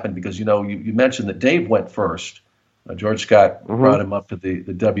how it happened, because you mentioned that Dave went first. George Scott brought him up to the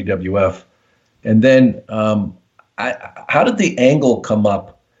WWF, and then how did the angle come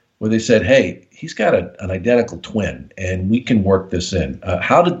up where they said, "Hey, he's got an identical twin, and we can work this in"?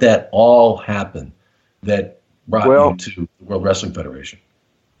 How did that all happen? That brought you to the World Wrestling Federation?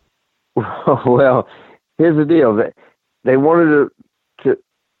 Well, here's the deal: they wanted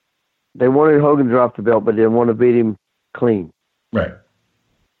Hogan to drop the belt, but they didn't want to beat him clean. Right.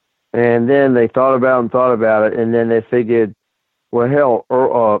 And then they thought about it, and then they figured, well, hell,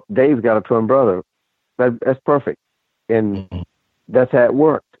 Dave's got a twin brother. That's perfect. And that's how it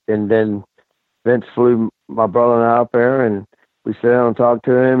worked. And then Vince flew my brother and I up there, and we sat down and talked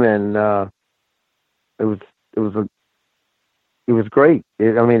to him, and it was great.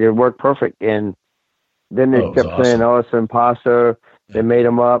 It worked perfect. And then they kept saying, "Oh, it's an imposter." Yeah. They made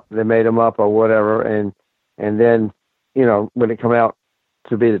him up, or whatever. And then, when it come out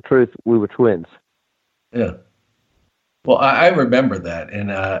to be the truth, we were twins. Yeah. Well, I remember that,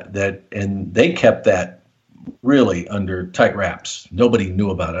 and they kept that really under tight wraps. Nobody knew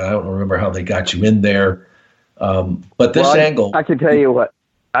about it. I don't remember how they got you in there, but this angle. I can tell you what.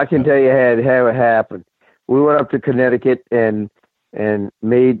 I can tell you how it happened. We went up to Connecticut and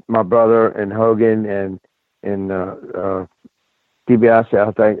made my brother and Hogan and DiBiase,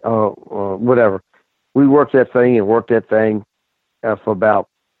 I think, whatever. We worked that thing for about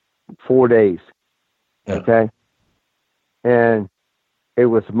 4 days. Yeah. Okay. And it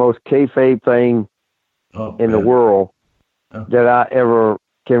was the most kayfabe thing in the world that I ever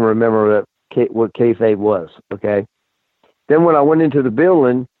can remember what kayfabe was. Okay. Then when I went into the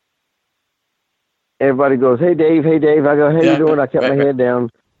building, everybody goes, "Hey Dave, hey Dave." I go, "How you doing?" I kept my head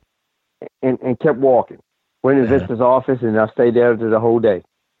down and kept walking. Went in Vince's office, and I stayed there the whole day.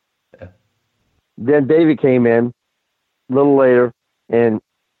 Yeah. Then Davey came in a little later, and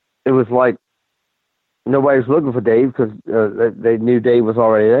it was like nobody was looking for Dave because they knew Dave was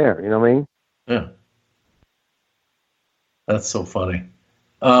already there. You know what I mean? Yeah. That's so funny.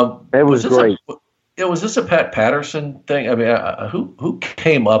 It was great. Was this a Pat Patterson thing? I mean, who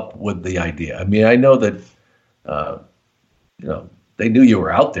came up with the idea? I mean, I know that they knew you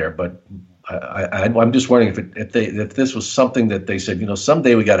were out there, but I'm just wondering if this was something that they said,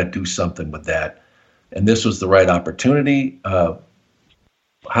 someday we got to do something with that, and this was the right opportunity. How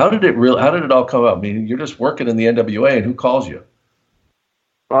did it all come up? I mean, you're just working in the NWA, and who calls you?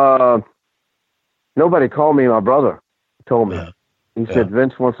 Nobody called me. My brother told me. He said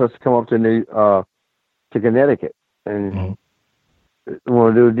Vince wants us to come up to Connecticut and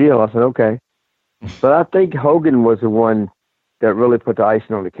want to do a deal. I said okay, but I think Hogan was the one that really put the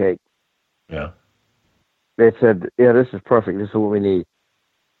icing on the cake. Yeah. They said, "Yeah, this is perfect. This is what we need."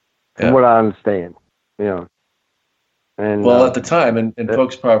 From what I understand, And well, at the time, and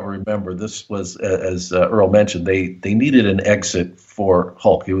folks probably remember, this was, as Earl mentioned, they needed an exit for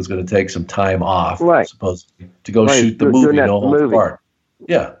Hulk. He was going to take some time off, supposedly, to go shoot the movie, No Holds Barred.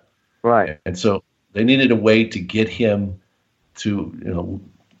 Yeah. Right. And so they needed a way to get him to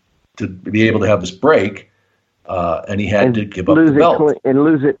be able to have this break, and he had to give up the belt. And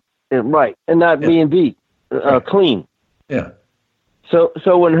lose it, right, and not being beat clean. Yeah. So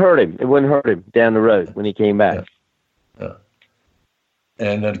it wouldn't hurt him. It wouldn't hurt him down the road when he came back. Yeah.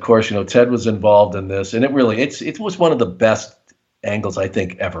 And then, of course, Ted was involved in this, and it was one of the best angles I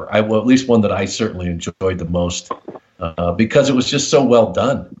think ever. At least one that I certainly enjoyed the most, because it was just so well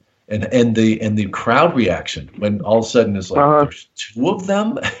done, and the crowd reaction when all of a sudden it's like there's two of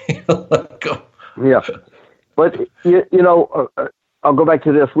them. Yeah, but I'll go back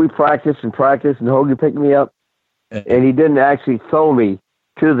to this. We practiced, and Hoagie picked me up, and he didn't actually throw me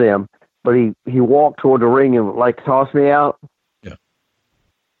to them, but he walked toward the ring and tossed me out. Yeah.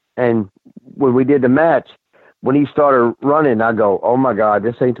 And when we did the match, when he started running, I go, "Oh my God,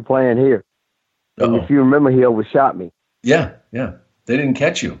 this ain't the plan here." And if you remember, he overshot me. Yeah. They didn't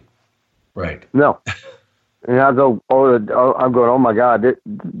catch you, right? No. And I go, I'm going, "Oh my God,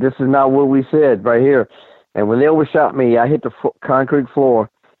 this is not what we said right here." And when they overshot me, I hit the concrete floor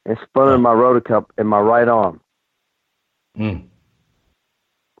and spun in my rotor cuff in my right arm. Mm.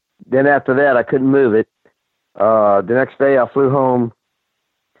 Then after that, I couldn't move it. The next day, I flew home,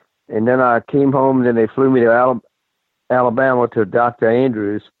 and then I came home, and then they flew me to Alabama to Dr.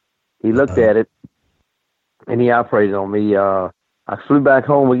 Andrews. He looked at it, and he operated on me. I flew back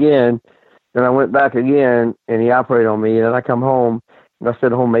home again, then I went back again, and he operated on me, and then I come home, and I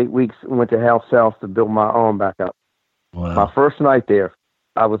stayed home 8 weeks and went to Health South to build my arm back up. Wow. My first night there,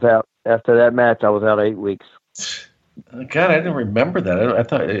 I was out. After that match, I was out 8 weeks. God, I didn't remember that. I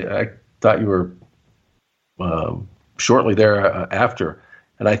thought you were shortly there after,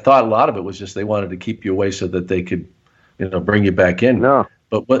 and I thought a lot of it was just they wanted to keep you away so that they could, bring you back in. No,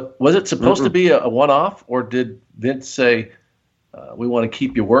 but what was it supposed to be a one-off, or did Vince say we want to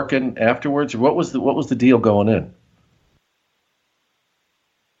keep you working afterwards, or what was the deal going in?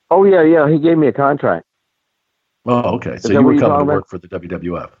 Oh yeah, he gave me a contract. Oh, okay. So you were coming to work for the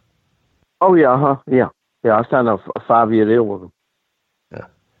WWF. Oh yeah, yeah. I signed a 5-year deal with him. Yeah.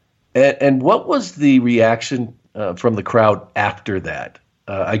 And what was the reaction from the crowd after that?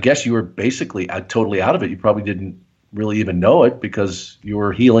 I guess you were basically totally out of it. You probably didn't really even know it because you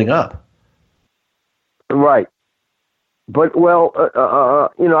were healing up. Right. But I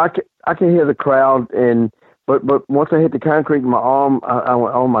can hear the crowd, but once I hit the concrete in my arm, I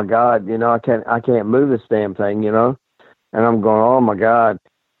went, "Oh my God, I can't move this damn thing, and I'm going, "Oh my God."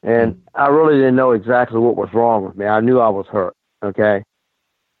 And I really didn't know exactly what was wrong with me. I knew I was hurt, okay?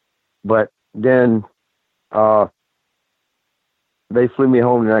 But then they flew me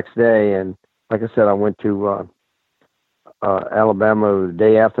home the next day, and like I said, I went to Alabama the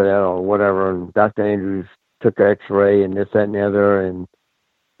day after that or whatever, and Dr. Andrews took an x-ray and this, that, and the other, and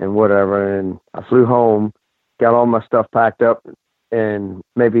whatever, and I flew home, got all my stuff packed up, and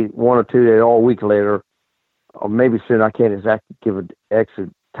maybe 1 or 2 days, all week later, or maybe soon, I can't exactly give an extra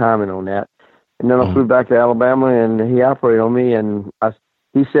timing on that. And then I flew back to Alabama, and he operated on me, and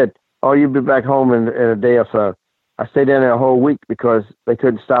he said, "Oh, you'll be back home in a day or so." I stayed down there a whole week because they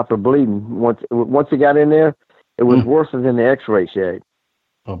couldn't stop the bleeding. Once he got in there, it was worse than the x-ray showed.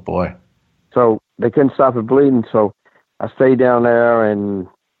 Oh, boy. So they couldn't stop the bleeding, so I stayed down there and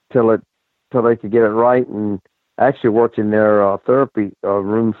till they could get it right, and I actually worked in their therapy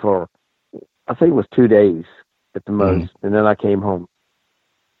room for, I think it was 2 days at the most, and then I came home.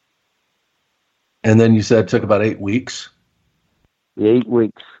 And then you said it took about 8 weeks? 8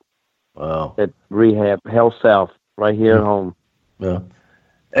 weeks. Wow. At rehab, Health South, right here at home. Yeah.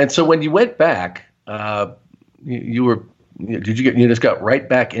 And so when you went back, you just got right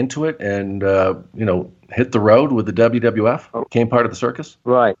back into it and, hit the road with the WWF? Became part of the circus?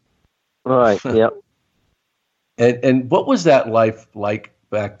 Right. Yep. And what was that life like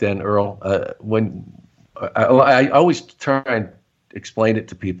back then, Earl? When I always try and explain it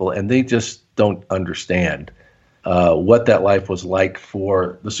to people, and they just don't understand what that life was like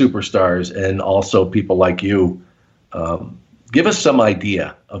for the superstars and also people like you. Give us some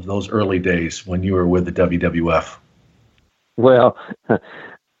idea of those early days when you were with the WWF. Well,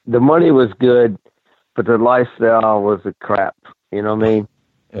 the money was good, but the lifestyle was a crap. You know what I mean?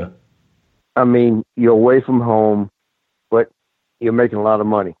 Yeah. I mean, you're away from home, but you're making a lot of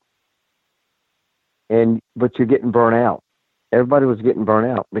money. But you're getting burnt out. Everybody was getting burnt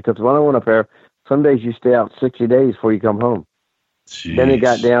out because when I went up there, some days you stay out 60 days before you come home. Jeez. Then it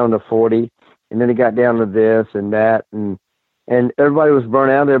got down to 40. and then it got down to this and that, and everybody was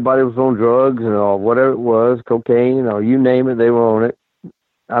burnt out. Everybody was on drugs and all, whatever it was, cocaine or you name it, they were on it.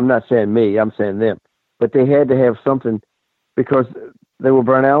 I'm not saying me, I'm saying them. But they had to have something because they were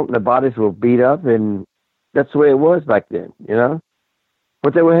burnt out and their bodies were beat up, and that's the way it was back then, you know.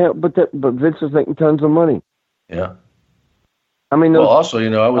 But they were, but Vince was making tons of money. Yeah. I mean, well, also, you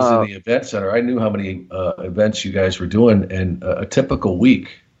know, I was in the event center. I knew how many events you guys were doing, and a typical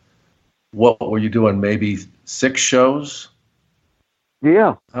week. What were you doing? Maybe 6 shows?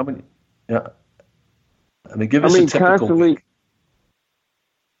 Yeah. How many? Yeah. I mean, give us a typical week.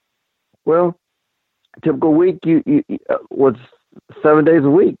 Well, a typical week you was 7 days a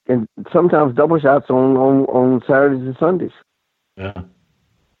week, and sometimes double shots on Saturdays and Sundays. Yeah.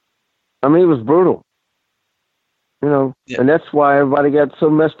 I mean, it was brutal. You know, and that's why everybody got so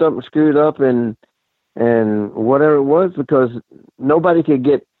messed up and screwed up and whatever it was, because nobody could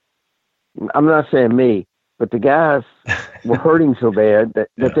get, I'm not saying me, but the guys were hurting so bad that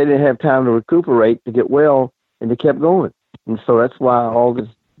they didn't have time to recuperate, to get well, and they kept going. And so that's why all this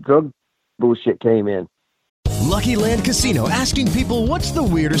drug bullshit came in. Lucky Land Casino, asking people, what's the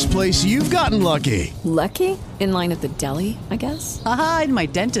weirdest place you've gotten lucky? Lucky? In line at the deli, I guess? Aha, in my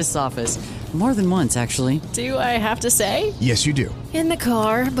dentist's office. More than once, actually. Do I have to say? Yes, you do. In the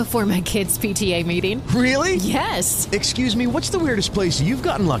car before my kids' PTA meeting. Really? Yes. Excuse me, what's the weirdest place you've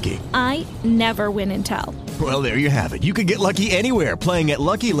gotten lucky? I never win and tell. Well, there you have it. You can get lucky anywhere, playing at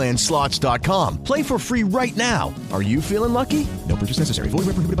LuckyLandSlots.com. Play for free right now. Are you feeling lucky? No purchase necessary. Void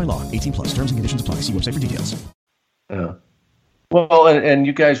where prohibited by law. 18 plus. Terms and conditions apply. See website for details. Yeah. Well, and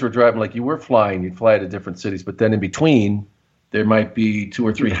you guys were driving, like you were flying. You'd fly to different cities, but then in between, there might be 2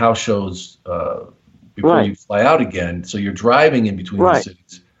 or 3 house shows before you fly out again. So you're driving in between the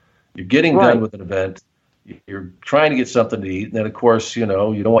cities. You're getting done with an event. You're trying to get something to eat, and then of course, you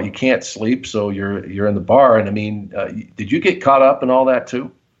know, you can't sleep, so you're in the bar. And I mean, did you get caught up in all that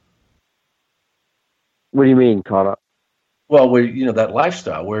too? What do you mean caught up? Well, where that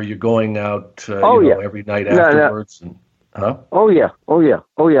lifestyle where you're going out, every night afterwards, and Oh yeah.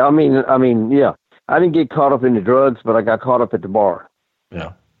 I mean, yeah. I didn't get caught up in the drugs, but I got caught up at the bar.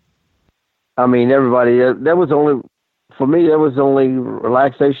 Yeah. I mean, everybody. That was only for me. That was the only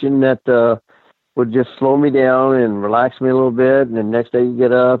relaxation that would just slow me down and relax me a little bit. And the next day you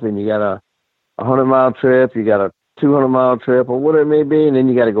get up and you got a 100-mile trip, you got a 200-mile trip, or whatever it may be, and then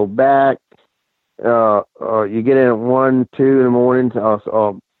you got to go back. Or you get in at 1, 2 in the morning.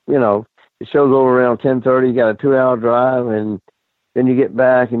 The show's over around 10:30. You got a 2-hour drive, and then you get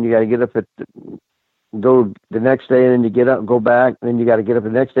back, and you got to get up go the next day, and then you get up and go back, and then you got to get up the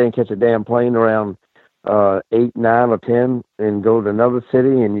next day and catch a damn plane around 8, 9, or 10, and go to another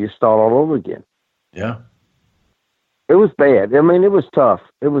city, and you start all over again. Yeah. It was bad. I mean, it was tough.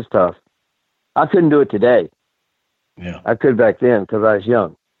 It was tough. I couldn't do it today. Yeah. I could back then because I was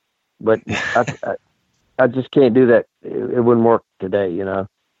young, but I just can't do that. It wouldn't work today, you know.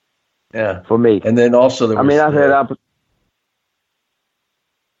 Yeah. For me. And then also there was, I mean, I've had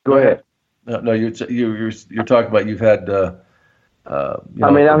Go ahead. No, you're talking about you've had. I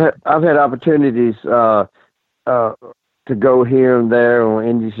mean, I've had opportunities to go here and there on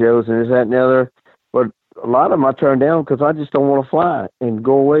indie shows and this, that, and the other, but a lot of them I turn down because I just don't want to fly and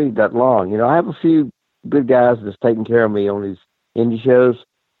go away that long. You know, I have a few good guys that's taking care of me on these indie shows,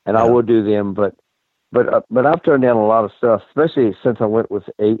 and I will do them, but I've turned down a lot of stuff, especially since I went with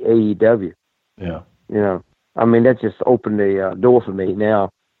AEW. Yeah. You know, I mean, that just opened the door for me now.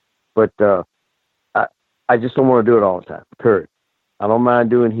 But I just don't want to do it all the time, period. I don't mind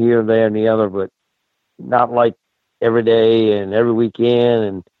doing here, there, and the other, but not like every day and every weekend,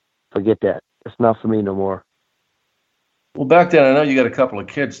 and forget that. It's not for me no more. Well, back then, I know you got a couple of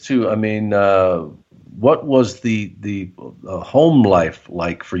kids, too. I mean, what was the home life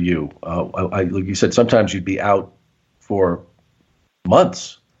like for you? Like you said, sometimes you'd be out for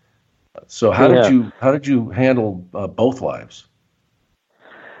months. So how did you handle both lives?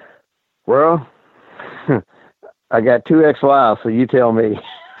 Well, I got 2 ex-wives, so you tell me.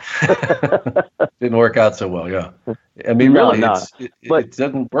 Didn't work out so well, yeah. I mean, really, it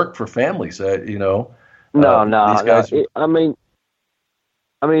doesn't work for families, you know. No. These guys I mean,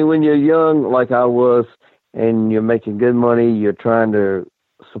 when you're young, like I was, and you're making good money, you're trying to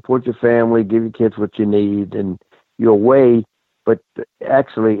support your family, give your kids what you need, and you're away. But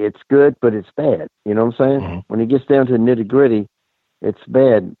actually, it's good, but it's bad. You know what I'm saying? Mm-hmm. When it gets down to the nitty-gritty, it's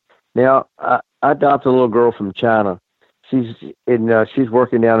bad. Now, I adopted a little girl from China. She's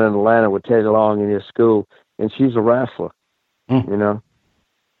working down in Atlanta with Teddy Long in his school, and she's a wrestler, you know.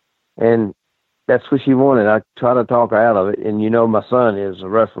 And that's what she wanted. I try to talk her out of it. And, you know, my son is a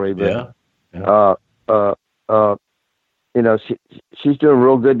referee, but Yeah. She's doing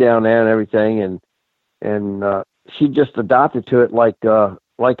real good down there and everything, and she just adopted to it like I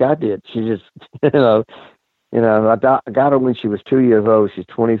did. She just, I got her when she was 2 years old. She's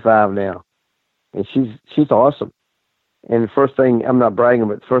 25 now, and she's awesome. And the first thing, I'm not bragging,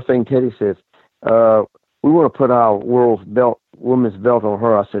 but the first thing Teddy says, we want to put our women's belt on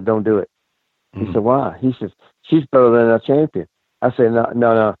her. I said, don't do it. He said, why? He says, she's better than a champion. I said,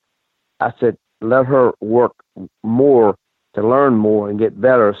 no. I said, let her work more to learn more and get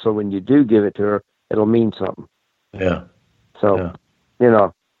better. So when you do give it to her, it'll mean something. Yeah. So,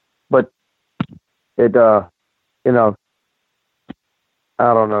 but it, I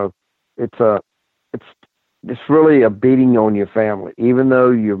don't know. It's really a beating on your family. Even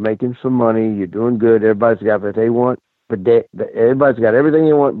though you're making some money, you're doing good, everybody's got what they want, but everybody's got everything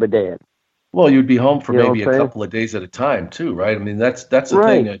they want but dad. Well, you'd be home for You know maybe what I'm a saying? couple of days at a time too, right? I mean, that's the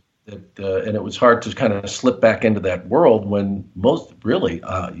Right. thing and it was hard to kind of slip back into that world when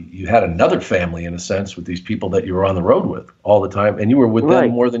you had another family in a sense with these people that you were on the road with all the time, and you were with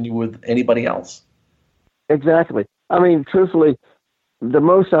them more than you were with anybody else. Exactly. I mean, truthfully, the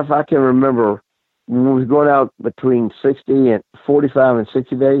most I can remember when we was going out between 45 and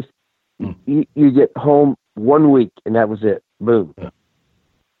 60 days, you get home 1 week and that was it. Boom. Yeah.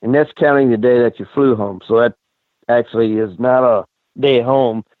 And that's counting the day that you flew home. So that actually is not a day at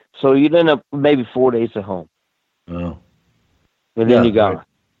home. So you'd end up maybe 4 days at home. Oh. And then you gone. Right.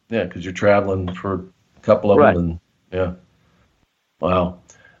 Yeah, because you're traveling for a couple of them. And, yeah. Wow.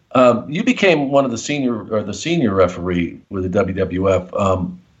 You became one of the senior referee with the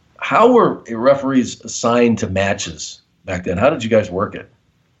WWF. How were referees assigned to matches back then? How did you guys work it?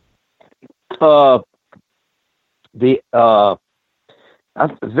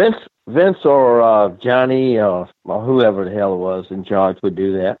 Vince or Johnny or whoever the hell it was in charge would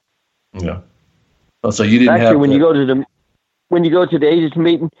do that. Yeah. Oh, so you didn't actually have when you go to the agents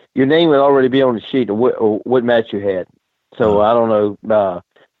meeting, your name would already be on the sheet of what match you had. So I don't know,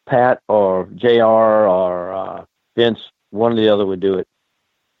 Pat or JR or Vince, one or the other would do it.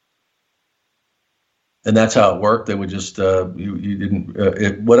 And that's how it worked. They would just you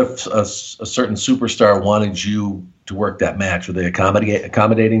didn't. What if a certain superstar wanted you to work that match? Were they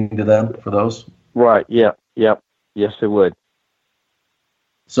accommodating to them for those? Right. Yeah. Yep. Yes, they would.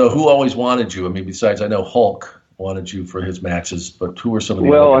 So who always wanted you? I mean, besides I know Hulk wanted you for his matches, but who were some of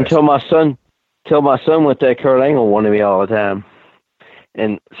the other guys? until my son went there, Kurt Angle wanted me all the time,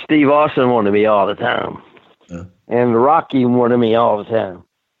 and Steve Austin wanted me all the time, and Rocky wanted me all the time.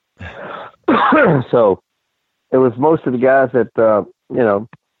 So it was most of the guys that, the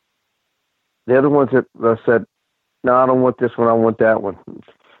other ones that said, no, I don't want this one. I want that one.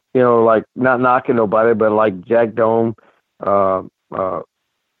 Like not knocking nobody, but like Jack Dome,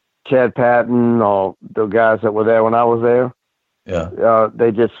 Chad Patton, all the guys that were there when I was there. Yeah.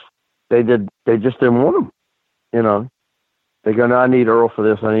 They just didn't want them, They go, no, I need Earl for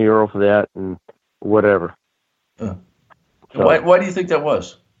this. I need Earl for that and whatever. So, why do you think that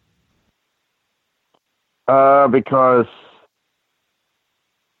was? Because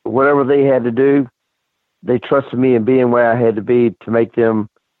whatever they had to do, they trusted me in being where I had to be to make them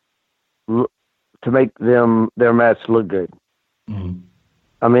their match look good. Mm-hmm.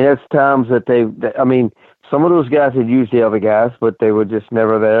 I mean, there's times that some of those guys had used the other guys, but they were just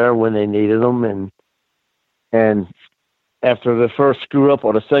never there when they needed them. And after the first screw up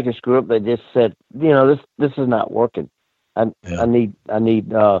or the second screw up, they just said, this is not working. I want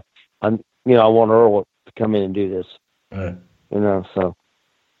Earl to come in and do this. Right. So.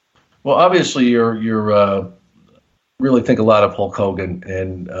 Well, obviously, you're really think a lot of Hulk Hogan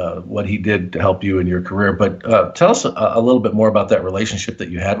and what he did to help you in your career. But tell us a little bit more about that relationship that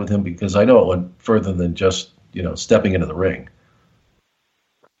you had with him, because I know it went further than just stepping into the ring.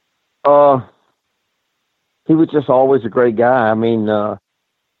 He was just always a great guy. I mean,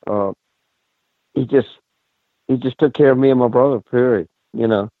 he just took care of me and my brother. Period.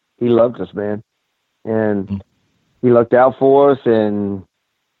 He loved us, man, and he looked out for us, and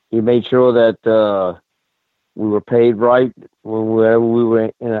he made sure that we were paid right whenever we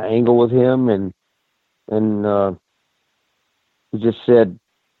were in an angle with him, and he just said,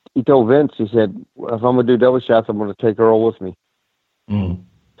 he told Vince, he said, if I'm gonna do double shots, I'm gonna take Earl with me. Mm.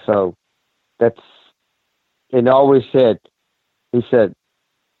 So and always said, he said,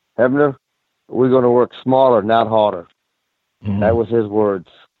 Hebner, we're gonna work smaller, not harder. Mm. That was his words.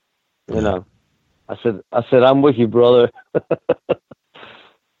 I said, I'm with you, brother.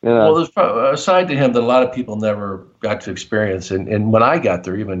 Well, there's a side to him that a lot of people never got to experience. And when I got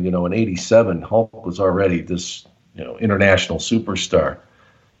there, even, in 87, Hulk was already this, international superstar.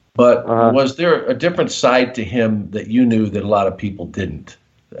 But was there a different side to him that you knew that a lot of people didn't?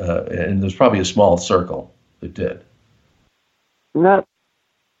 And there's probably a small circle that did. Not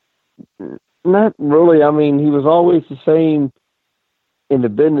really. I mean, he was always the same in the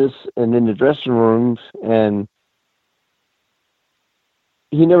business and in the dressing rooms, and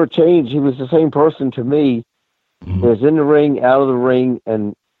he never changed. He was the same person to me. He was in the ring, out of the ring,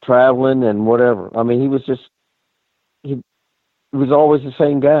 and traveling and whatever. I mean, he was always the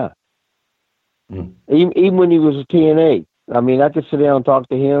same guy. Even when he was a TNA. I mean, I could sit down and talk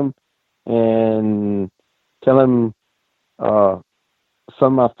to him and tell him some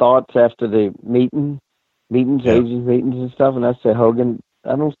of my thoughts after the agents meetings and stuff. And I said, Hogan,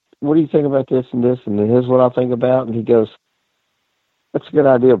 what do you think about this and this? And here's what I think about. And he goes, that's a good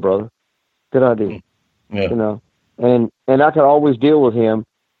idea, brother. Good idea. Yeah. You know, and I could always deal with him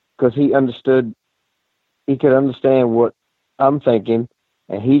because he could understand what I'm thinking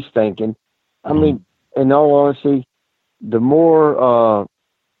and he's thinking. I mean, in all honesty, the more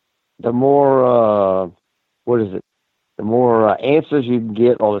answers you can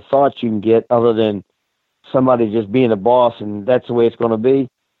get or the thoughts you can get other than somebody just being a boss and that's the way it's going to be,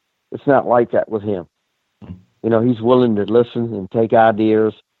 it's not like that with him. You know, he's willing to listen and take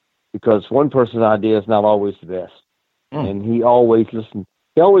ideas because one person's idea is not always the best. And he always listened.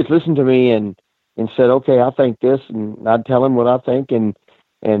 He always listened to me and said, okay, I think this, and I'd tell him what I think, and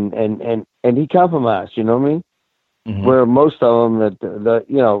he compromised, you know what I mean? Where most of them that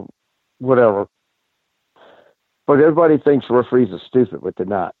you know, whatever. But everybody thinks referees are stupid, but they're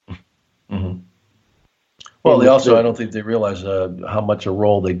not. Well, they also, I don't think they realize how much a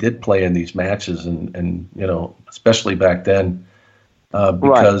role they did play in these matches, and you know, especially back then,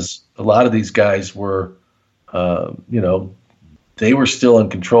 because a lot of these guys were, you know, they were still in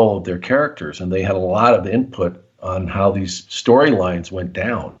control of their characters, and they had a lot of input on how these storylines went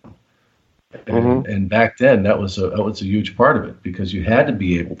down. And back then, that was a huge part of it because you had to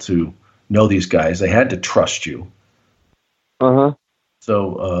be able to know these guys; they had to trust you.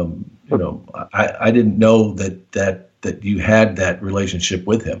 So, you know, I didn't know that you had that relationship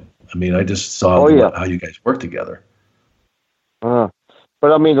with him. I mean, I just saw how you guys worked together. But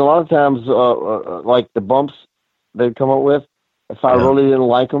I mean, a lot of times, like the bumps they'd come up with, if I really didn't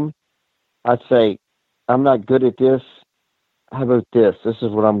like them, I'd say, I'm not good at this. How about this? This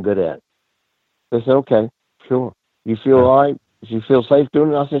is what I'm good at. They said, okay, sure. You feel all right? You feel safe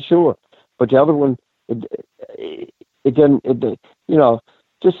doing it? I said, sure. But the other one, it didn't, you know,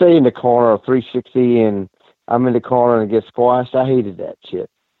 just say in the corner of 360 and I'm in the corner and get squashed. I hated that shit.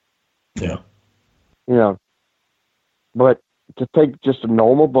 Yeah. You know, but to take just a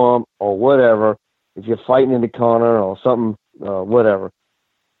normal bump or whatever, if you're fighting in the corner or something, whatever,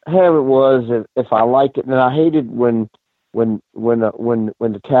 however it was, if I liked it, and I hated when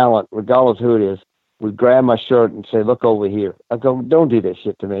the talent, regardless who it is, would grab my shirt and say, look over here. I go, don't do that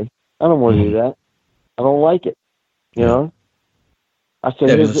shit to me. I don't want to do that. I don't like it. You know? I said,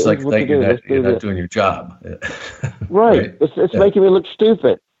 because it's like you're not doing your job. Right. It's making me look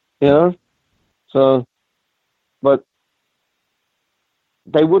stupid, you know? So, but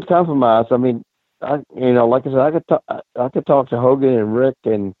they would compromise. I mean, like I said, I could talk to Hogan and Rick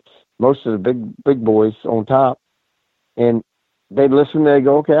and most of the big boys on top, and they'd listen. They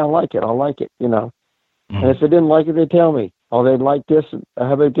go, okay, I like it, you know. And if they didn't like it, they'd tell me, oh, they'd like this,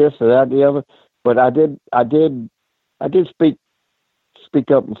 how about this or that, the other. But I did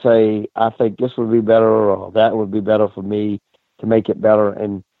speak up and say, I think this would be better or that would be better for me to make it better,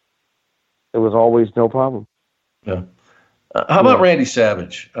 and it was always no problem. Yeah. How about Randy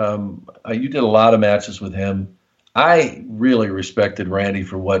Savage? You did a lot of matches with him. I really respected Randy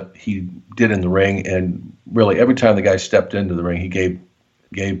for what he did in the ring, and really every time the guy stepped into the ring, he gave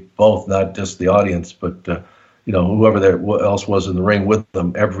both, not just the audience, but you know, whoever else was in the ring with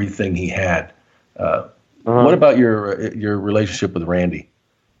them, everything he had. What about your relationship with Randy?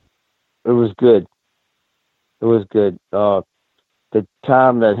 It was good. It was good. The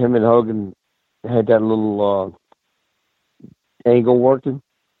time that him and Hogan had that little angle working.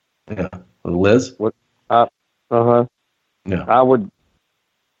 Yeah, with Liz. What? Yeah. I would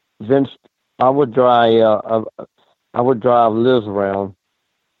drive Liz around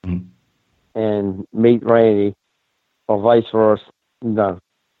and meet Randy, or vice versa. No.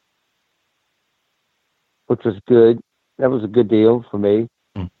 Which was good. That was a good deal for me.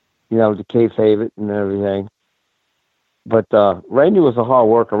 You know, to kayfabe it and everything. But Randy was a hard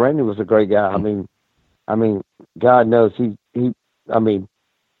worker. Randy was a great guy. I mean, God knows he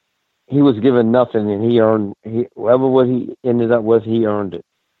was given nothing, and he earned whatever what he ended up with. He earned it.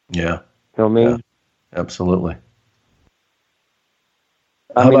 Yeah, you know what I mean? Yeah, absolutely.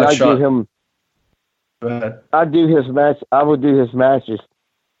 I mean, I do him. Go ahead. I do his match. I would do his matches,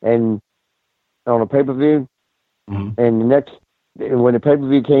 and on a pay-per-view. Mm-hmm. And when the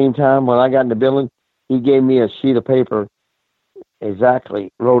pay-per-view came time, when I got in the building, he gave me a sheet of paper.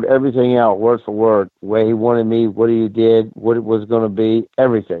 Exactly, wrote everything out word for word, where he wanted me, what he did, what it was going to be,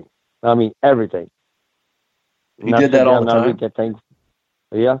 everything. I mean, everything. He did that all the time? I read that thing.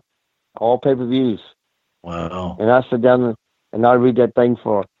 Yeah, all pay-per-views. Wow. And I sit down and I read that thing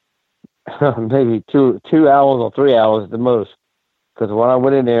for maybe 2 hours or 3 hours at the most. Because when I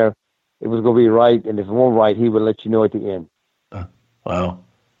went in there, it was going to be right, and if it wasn't right, he would let you know at the end. Wow.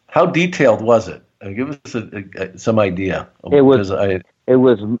 How detailed was it? Give us some idea. It was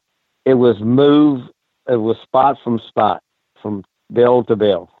move. It was spot from spot, from bell to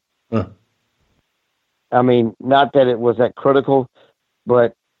bell. Huh. I mean, not that it was that critical,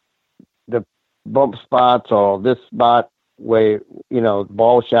 but the bump spots or this spot where,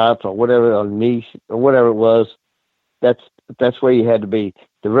 ball shots or whatever, or niche or whatever it was, that's where you had to be.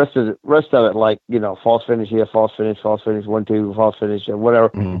 The rest of it, like, false finish here, false finish, 1-2, false finish, or whatever.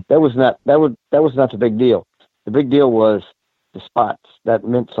 Mm-hmm. That was not the big deal. The big deal was the spots. That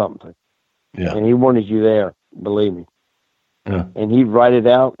meant something. Yeah. And he wanted you there, believe me. Yeah. And he'd write it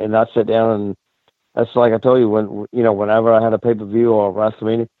out, and I'd sit down, and that's like I told you, whenever I had a pay-per-view or a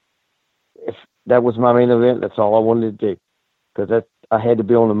WrestleMania, if that was my main event, that's all I wanted to do. Because I had to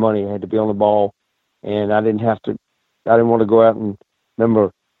be on the money, I had to be on the ball, and I didn't want to go out and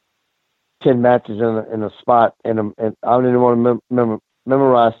remember 10 matches in a spot, and I didn't want to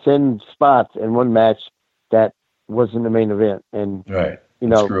memorize 10 spots in one match that wasn't the main event, and right,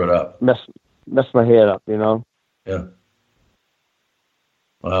 screw it up, mess my head up, Yeah.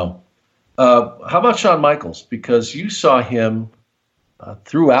 Wow. How about Shawn Michaels? Because you saw him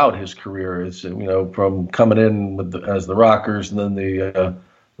throughout his career, as from coming in as the Rockers, and then the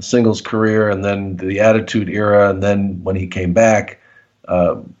singles career, and then the Attitude Era, and then when he came back.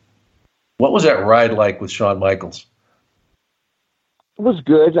 What was that ride like with Shawn Michaels? It was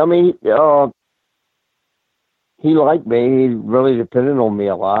good. I mean, he liked me. He really depended on me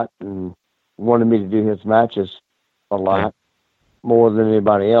a lot and wanted me to do his matches a lot, more than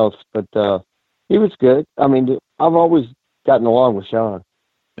anybody else. But he was good. I mean, I've always gotten along with Shawn.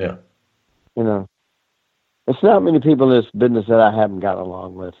 Yeah. It's not many people in this business that I haven't gotten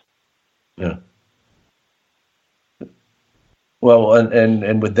along with. Yeah. Well,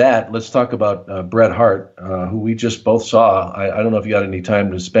 and with that, let's talk about Bret Hart, who we just both saw. I don't know if you had any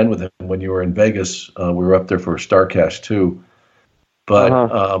time to spend with him when you were in Vegas. We were up there for Starcast 2.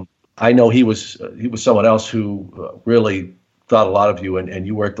 But I know he was someone else who really thought a lot of you, and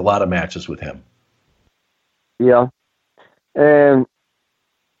you worked a lot of matches with him. Yeah. And,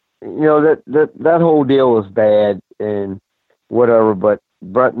 that whole deal was bad and whatever, but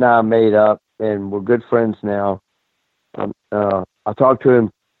Bret and I made up, and we're good friends now. I talked to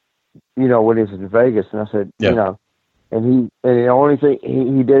him, when he was in Vegas, and I said, and the only thing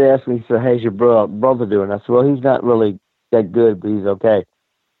he did ask me, he said, "How's your brother doing?" I said, "Well, he's not really that good, but he's okay."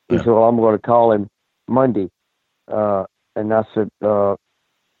 He said, "Well, I'm going to call him Monday," and I said, "Well,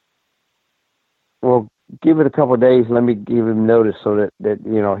 give it a couple of days. Let me give him notice so that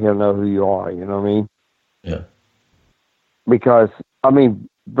he'll know who you are." You know what I mean? Yeah. Because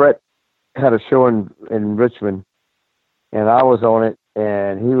Bret had a show in Richmond. And I was on it,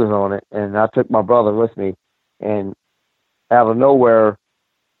 and he was on it, and I took my brother with me. And out of nowhere,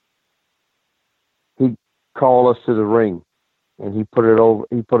 he called us to the ring, and he put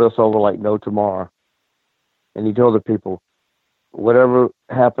us over like no tomorrow. And he told the people, whatever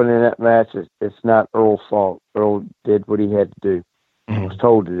happened in that match, it's not Earl's fault. Earl did what he had to do. Mm-hmm. He was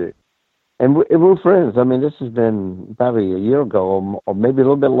told to do. And we're friends. I mean, this has been probably a year ago, or maybe a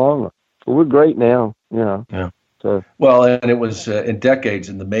little bit longer. But we're great now, Yeah. So, well, and it was in decades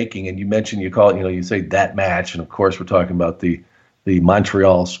in the making. And you mentioned, you call it, you say that match, and of course we're talking about the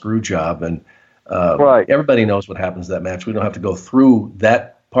Montreal screw job, and right. Everybody knows what happens in that match. We don't have to go through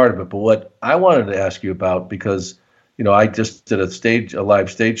that part of it. But what I wanted to ask you about, because I just did a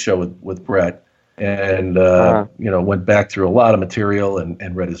live stage show with Bret, and went back through a lot of material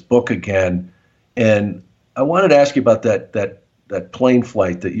and read his book again, and I wanted to ask you about that plane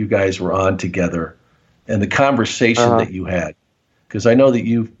flight that you guys were on together. And the conversation that you had, because I know that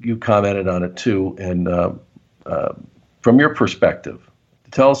you commented on it too. And from your perspective,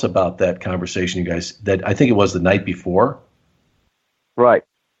 tell us about that conversation, you guys. That I think it was the night before. Right.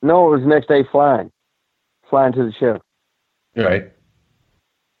 No, it was the next day flying to the show. Right.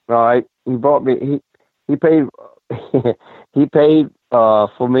 All right. He brought me. He paid. He paid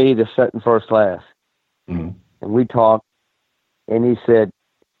for me to sit in first class, mm-hmm. and we talked. And he said,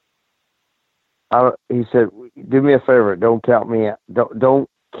 He said, "Do me a favor. Don't count me out. Don't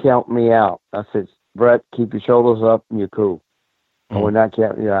count me out." I said, "Brett, keep your shoulders up and you're cool. I will not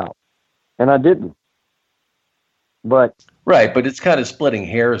count you out." And I didn't. But right, but it's kind of splitting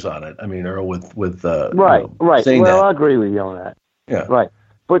hairs on it. I mean, Earl, with right. saying Well, that. I agree with you on that. Yeah. Right.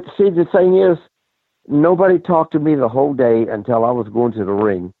 But see, the thing is, nobody talked to me the whole day until I was going to the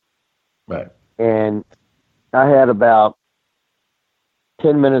ring. Right. And I had about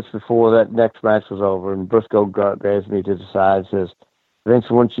 10 minutes before that next match was over, and Briscoe grabs me to the side and says,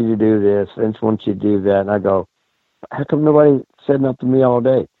 "Vince wants you to do this. Vince wants you to do that." And I go, "How come nobody said nothing to me all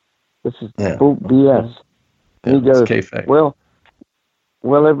day? This is full BS." And he goes, well,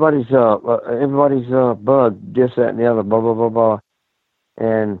 everybody's bugged, this, that, and the other, blah, blah, blah, blah.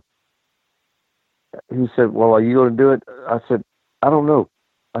 And he said, "Well, are you going to do it?" I said, "I don't know."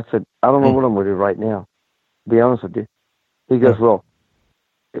 I said, "I don't know what I'm going to do right now, to be honest with you." He goes, "Well,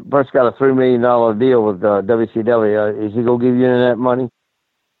 Brett's got a $3 million deal with WCW. Is he going to give you any of that money?"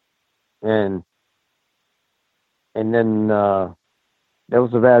 And then that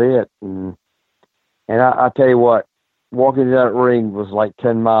was about it. And I tell you what, walking to that ring was like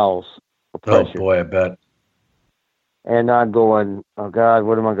 10 miles of pressure. Oh, boy, I bet. And I'm going, "Oh, God,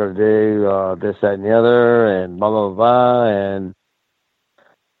 what am I going to do? This, that, and the other, and blah, blah, blah." And,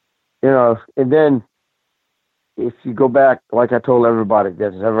 and then if you go back, like I told everybody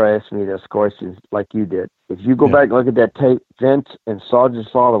that's ever asked me this question, like you did, if you go back and look at that tape, Vince and Sergeant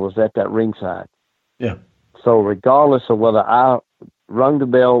Slaughter was at that ringside. Yeah. So regardless of whether I rung the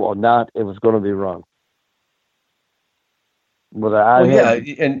bell or not, it was going to be rung.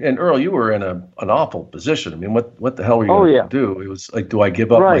 And Earl, you were in an awful position. I mean, what the hell were you going to do? It was like, do I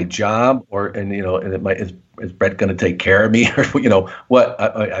give up my job, is Brett going to take care of me, or what?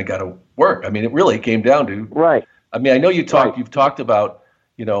 I got to work. I mean, it really came down to right. I mean, I know you've talked about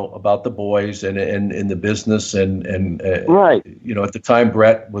about the boys and in the business and right. At the time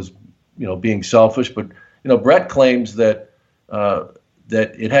Brett was being selfish, but Brett claims that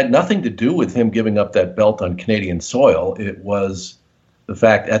that it had nothing to do with him giving up that belt on Canadian soil. It was the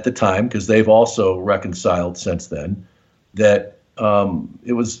fact at the time, because they've also reconciled since then, that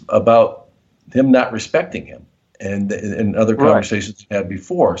it was about him not respecting him and other conversations we had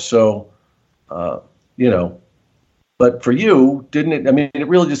before. So, but for you, didn't it? I mean, it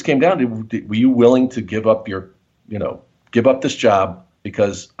really just came down to, were you willing to give up give up this job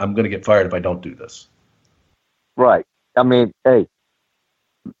because I'm going to get fired if I don't do this? Right. I mean, hey,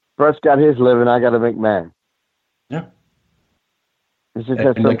 Brett's got his living, I got to make mine. Yeah.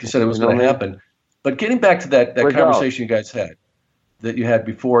 And like you said, it was going to happen. But getting back to that conversation you guys had, that you had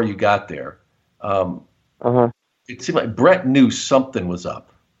before you got there, it seemed like Brett knew something was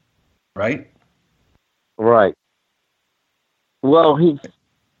up, right? Right. Well, he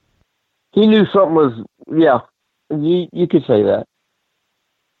knew something was, you could say that.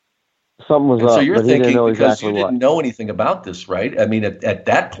 Something was up, so you're but thinking, he didn't know because exactly you didn't know anything about this, right? I mean, at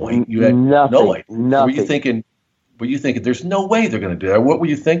that point, you had nothing, no idea. Nothing. Were you thinking there's no way they're going to do that? What were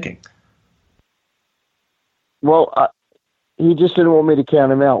you thinking? Well, he just didn't want me to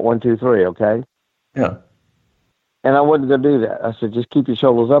count him out 1, 2, 3. Okay. Yeah. And I wasn't going to do that. I said, just keep your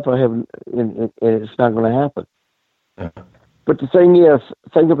shoulders up. And it's not going to happen. Yeah. But the thing is,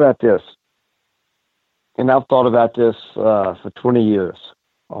 think about this. And I've thought about this for 20 years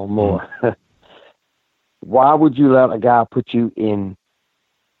or more. Why would you let a guy put you in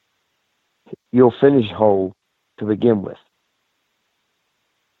your finish hole to begin with?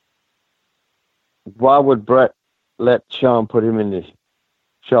 Why would Brett let Sean put him in the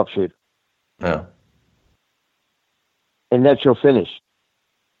sharpshooter? Yeah. And that's your finish.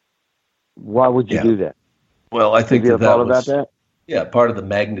 Why would you do that? Well, I think Have you that thought was about that? Yeah, part of the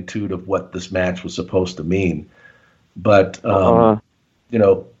magnitude of what this match was supposed to mean. But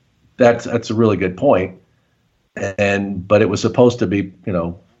that's a really good point. But it was supposed to be,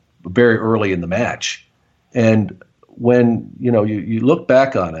 very early in the match. And when, you look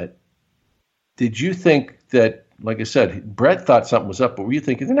back on it, did you think that, like I said, Brett thought something was up, but were you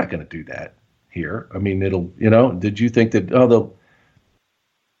thinking they're not going to do that here? I mean, did you think that, they'll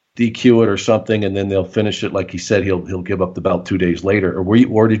DQ it or something, and then they'll finish it like he said he'll give up the belt 2 days later,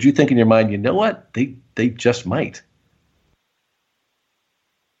 or did you think in your mind, you know what, they just might?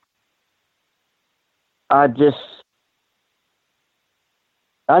 I didn't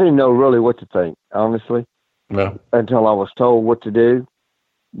know really what to think, honestly. No. Until I was told what to do,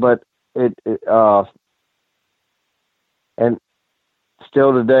 but and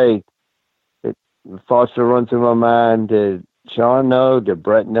still today, the thoughts that run through my mind: did Sean know? Did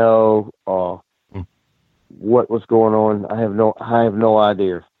Brett know? What was going on? I have no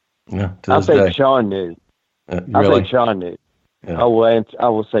idea. Yeah, to I this think day. Sean knew. I Really? think Sean knew. Yeah. I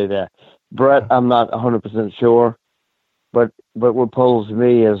will say that. Brett, I'm not 100% sure, but what puzzles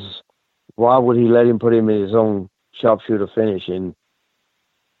me is why would he let him put him in his own sharpshooter finish? And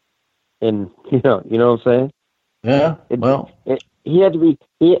you know what I'm saying? Yeah. He had to be.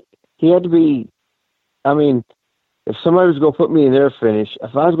 He had to be. I mean, if somebody was going to put me in their finish,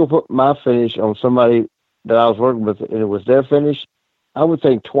 if I was going to put my finish on somebody that I was working with, and it was their finish, I would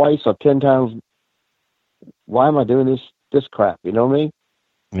think twice or 10 times. Why am I doing this crap? You know what I mean?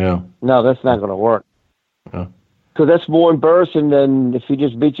 Yeah. No, that's not going to work. Yeah. Because that's more embarrassing than if he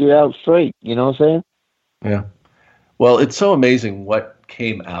just beat you out straight. You know what I'm saying? Yeah. Well, it's so amazing what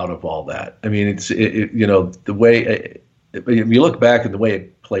came out of all that. I mean, the way if you look back at the way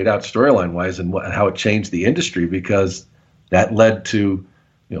it played out storyline wise and how it changed the industry, because that led to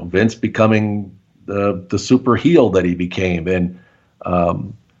Vince becoming the super heel that he became, and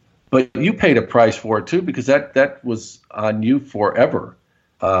but you paid a price for it too, because that was on you forever.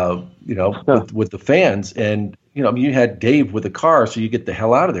 With the fans, and you had Dave with a car, so you get the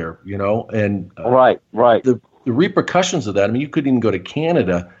hell out of there, and right. The repercussions of that. I mean, you couldn't even go to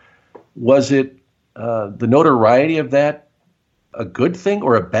Canada. Was it the notoriety of that a good thing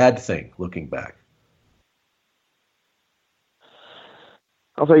or a bad thing, looking back?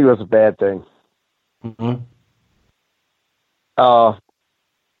 I'll tell you what's a bad thing. Mm-hmm.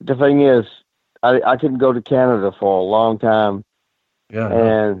 The thing is, I couldn't go to Canada for a long time.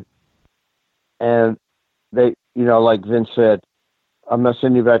 Yeah. And they, like Vince said, I'm not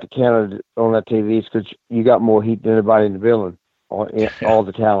sending you back to Canada on that TV because you got more heat than anybody in the building, all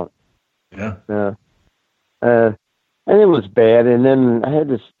the talent. Yeah. And it was bad. And then I had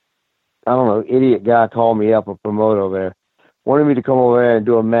this, I don't know, idiot guy call me up, a promoter there, wanted me to come over there and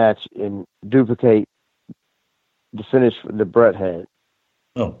do a match and duplicate the finish that Brett had.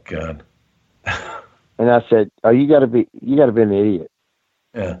 Oh God. And I said, "Oh, you got to be an idiot."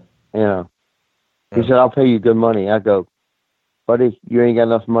 Yeah. He said, "I'll pay you good money." I go, "Buddy, you ain't got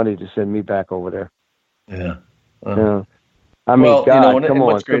enough money to send me back over there." Yeah. I mean, God, come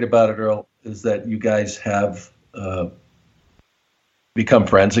on. What's great about it, Earl, is that you guys have become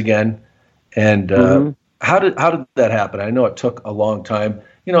friends again. And how did that happen? I know it took a long time.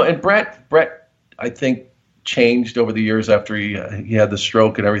 And Brett, I think, changed over the years after he had the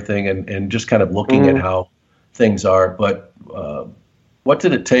stroke and everything, and just kind of looking at how things are. But what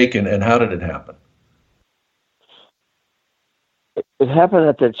did it take, and how did it happen? It happened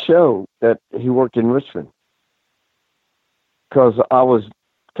at that show that he worked in Richmond, because I was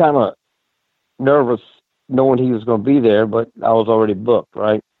kind of nervous knowing he was going to be there, but I was already booked,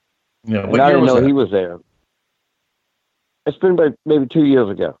 right? Yeah, and I didn't know he was there. It's been maybe 2 years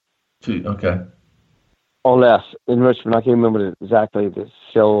ago. Okay. Or less, in Richmond. I can't remember exactly the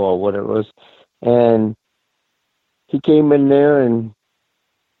show or what it was. And he came in there and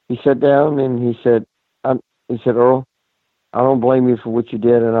he sat down and he said, "Earl, I don't blame you for what you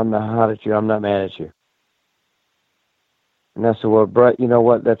did, and I'm not hot at you. I'm not mad at you." And I said, "Well, Brett, you know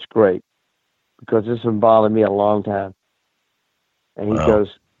what? That's great, because this has been bothering me a long time." And he goes,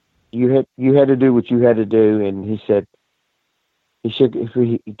 you had to do what you had to do." And he said,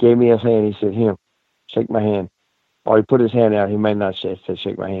 he gave me his hand. He said, "Here, shake my hand." Or he put his hand out. He might not say,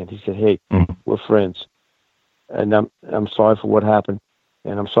 "Shake my hand." He said, "Hey, we're friends, and I'm sorry for what happened,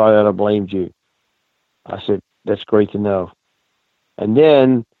 and I'm sorry that I blamed you." I said, "That's great to know." And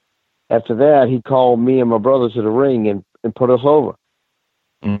then after that, he called me and my brother to the ring and put us over,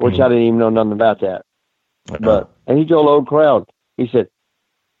 which I didn't even know nothing about that. And he told the old crowd, he said,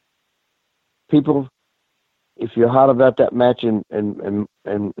 "People, if you're hot about that match in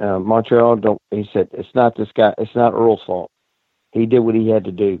Montreal, don't." He said, "It's not this guy. It's not Earl's fault. He did what he had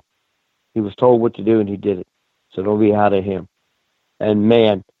to do. He was told what to do, and he did it. So don't be hot at him." And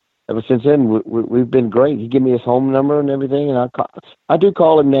man, ever since then, we've been great. He gave me his home number and everything, and I do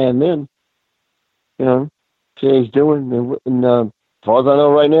call him now and then. See how he's doing. And as far as I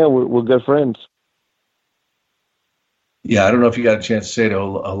know right now, we're good friends. Yeah, I don't know if you got a chance to say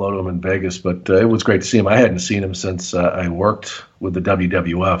hello to him in Vegas, but it was great to see him. I hadn't seen him since I worked with the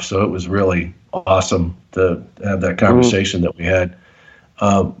WWF, so it was really awesome to have that conversation that we had.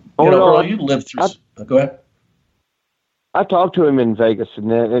 Earl, you lived through. Go ahead. I talked to him in Vegas, and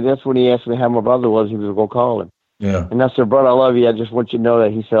that's when he asked me how my brother was. He was going to call him. Yeah. And I said, "Brother, I love you. I just want you to know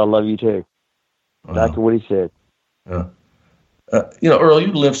that." He said, "I love you too." Back to what he said. Yeah. Earl,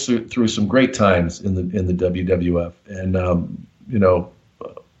 you lived through some great times in the WWF, and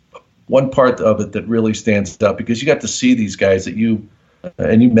one part of it that really stands out, because you got to see these guys that you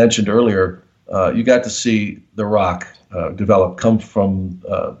mentioned earlier. You got to see The Rock develop, come from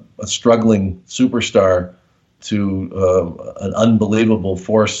a struggling superstar to an unbelievable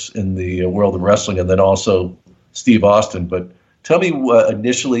force in the world of wrestling, and then also Steve Austin. But tell me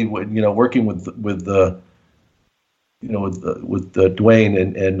initially, when working with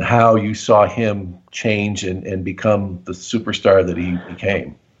Dwayne and how you saw him change and become the superstar that he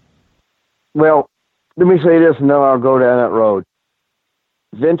became. Well, let me say this, and then I'll go down that road.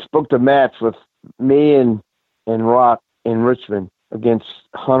 Vince booked a match with me and Rock in Richmond against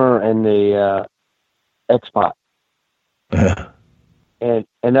Hunter and the X-Pac. and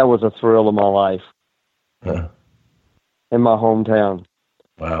that was a thrill of my life in my hometown.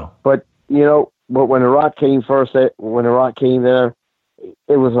 Wow. But, but when The Rock came there,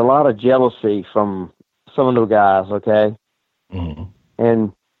 it was a lot of jealousy from some of the guys, okay? Mm-hmm.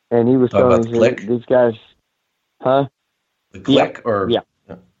 And he was telling me, these guys, huh? The Click?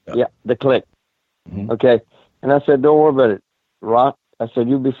 Yeah, the Click. Mm-hmm. Okay. And I said, don't worry about it, Rock. I said,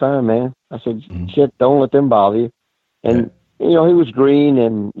 you'll be fine, man. I said, shit, don't let them bother you. And, he was green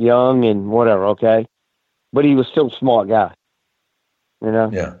and young and whatever, okay? But he was still a smart guy,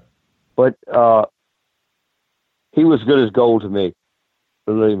 Yeah. But he was good as gold to me,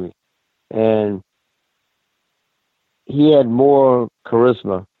 believe me. And he had more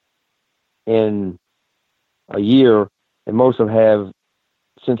charisma in a year than most of them have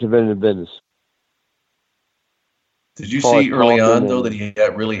since they've been in the business. Did you see early on, though, that he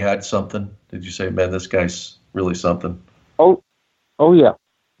really had something? Did you say, man, this guy's really something? Oh yeah.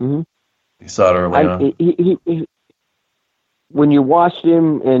 Mm-hmm. You saw it early on? He, when you watched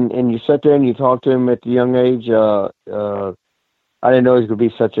him and you sat there and you talked to him at the young age, I didn't know he was going to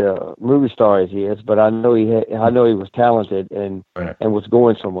be such a movie star as he is, but I know he was talented and was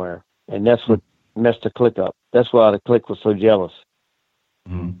going somewhere. And that's what messed the Click up. That's why the Click was so jealous.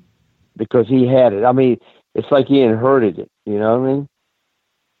 Mm-hmm. Because he had it. I mean, it's like he inherited it. You know what I mean?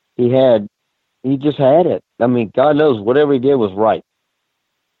 He just had it. I mean, God knows whatever he did was right.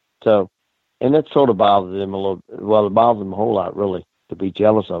 So, and that sort of bothered him a little. Well, it bothered him a whole lot, really, to be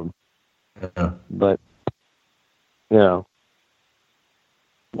jealous of him. Yeah. But, Well,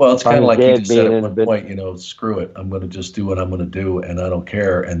 it's kind of like he just said at one point, screw it. I'm going to just do what I'm going to do, and I don't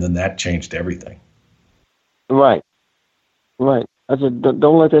care. And then that changed everything. Right. I said,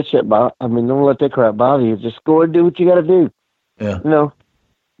 don't let that shit bother. Don't let that crap bother you. Just go and do what you got to do. Yeah.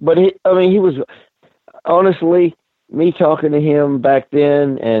 But he was, honestly, me talking to him back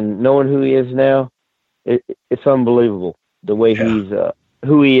then and knowing who he is now, it's unbelievable the way he's,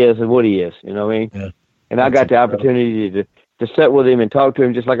 who he is and what he is. You know what I mean? Yeah. And I got the opportunity to sit with him and talk to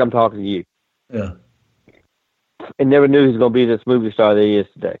him just like I'm talking to you. Yeah. And never knew he was going to be this movie star that he is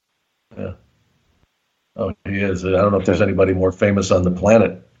today. Yeah. Oh, he is. I don't know if there's anybody more famous on the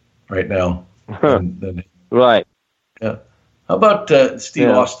planet right now than Right. Yeah. How about Steve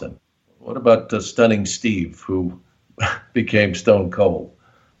Austin? What about Stunning Steve, who became Stone Cold?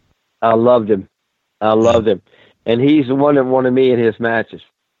 I loved him. him. And he's the one that wanted me in his matches.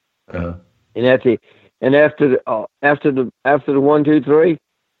 Uh-huh. And after the 1, 2, 3,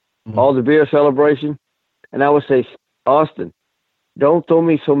 all the beer celebration, and I would say, Austin, don't throw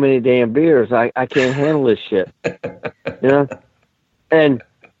me so many damn beers. I can't handle this shit. And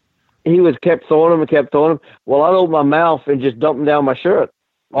he kept throwing them. Well, I'd open my mouth and just dump them down my shirt,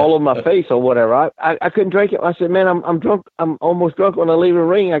 all over my face or whatever. I couldn't drink it. I said, man, I'm drunk. I'm almost drunk when I leave the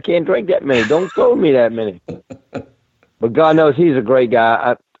ring. I can't drink that many. Don't throw me that many. But God knows he's a great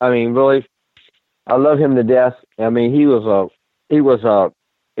guy. I mean, really, I love him to death. I mean, he was a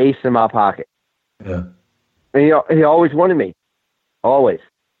ace in my pocket. Yeah. And he always wanted me. Always.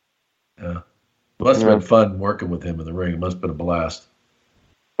 Yeah. It must have been fun working with him in the ring. It must have been a blast.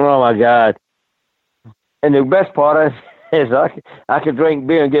 Oh, my God. And the best part is I could drink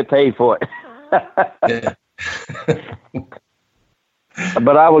beer and get paid for it. Yeah.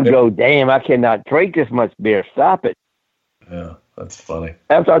 But I would go, damn, I cannot drink this much beer. Stop it. Yeah, that's funny.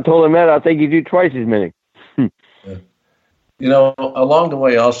 After I told him that, I think you do twice as many. Yeah. Along the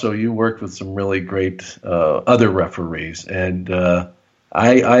way, also, you worked with some really great other referees. And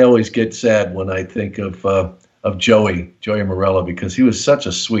I always get sad when I think of Joey Morello, because he was such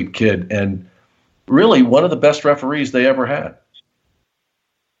a sweet kid and really one of the best referees they ever had.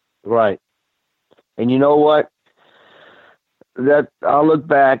 Right. And you know what? That I'll look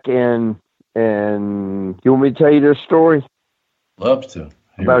back and you want me to tell you this story? Love to.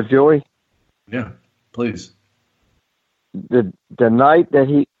 About Joey? Yeah, please. The night that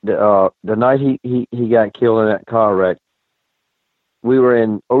he got killed in that car wreck, we were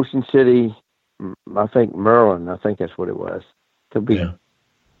in Ocean City, I think Maryland. I think that's what it was. Could be, or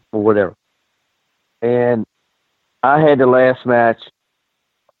whatever. And I had the last match,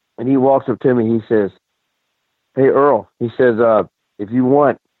 and he walks up to me. He says, "Hey, Earl," he says, "if you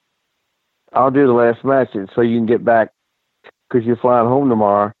want, I'll do the last match so you can get back because you're flying home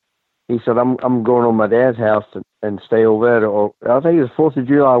tomorrow." He said, I'm going to my dad's house and stay over there. Or I think it was 4th of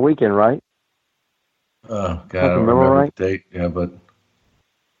July weekend, right? Oh, God, I don't remember right? the date. Yeah, but...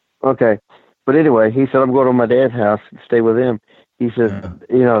 Okay. But anyway, he said, I'm going to my dad's house to stay with him. He said,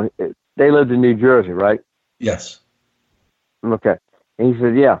 they lived in New Jersey, right? Yes. Okay. And he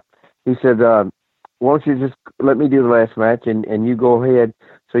said, yeah. He said, why don't you just let me do the last match and you go ahead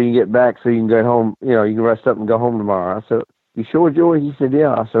so you can get back so you can go home, you can rest up and go home tomorrow. I said, you sure, Joey? He said,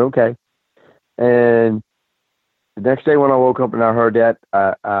 yeah. I said, okay. And the next day when I woke up and I heard that,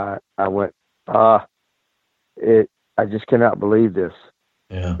 I went, I just cannot believe this.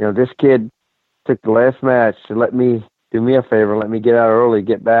 Yeah. This kid took the last match to do me a favor, let me get out early,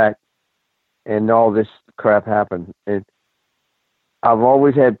 get back, and all this crap happened. And I've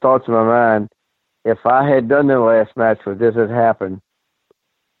always had thoughts in my mind, if I had done the last match where this had happened,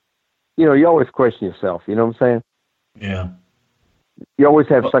 you always question yourself, you know what I'm saying? Yeah. You always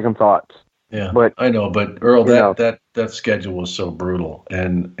have second thoughts. Yeah, but I know. But Earl, that schedule was so brutal,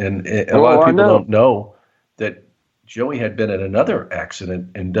 and a lot of people don't know that Joey had been in another accident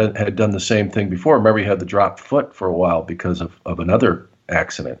and had done the same thing before. Remember, he had the dropped foot for a while because of another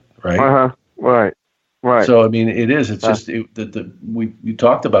accident, right? Right. So I mean, it's just we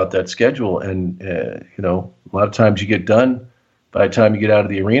talked about that schedule, and a lot of times you get done. By the time you get out of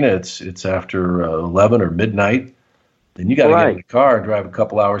the arena, it's after 11 or midnight. Then you got to get in the car and drive a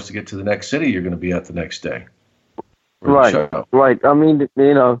couple hours to get to the next city you're going to be at the next day. Right. I mean,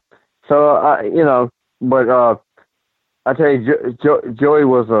 so but I tell you, Joey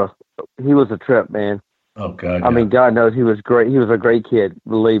was a trip, man. Oh God! I mean, God knows he was great. He was a great kid.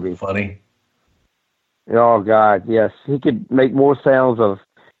 Believe me. Funny. Oh God, yes, he could make more sounds of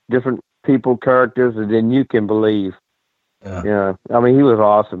different people, characters than you can believe. Yeah. I mean, he was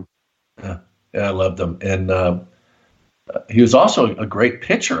awesome. Yeah, I loved him, and he was also a great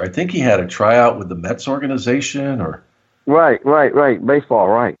pitcher. I think he had a tryout with the Mets organization, or right, baseball,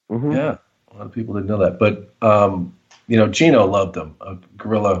 right? Mm-hmm. Yeah, a lot of people didn't know that, but Gino loved him, a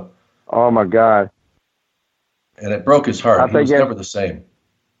gorilla. Oh my God! And it broke his heart. He was never the same.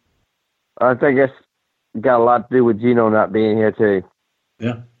 I think that's got a lot to do with Gino not being here too.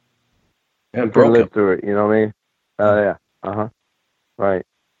 Yeah, he couldn't live through it. You know what I mean? Yeah. Right.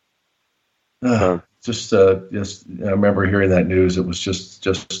 Just I remember hearing that news. It was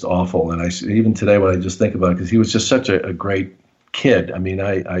just awful. And even today when I just think about it, because he was just such a great kid. I mean,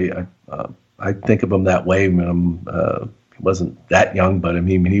 I think of him that way when he wasn't that young, but I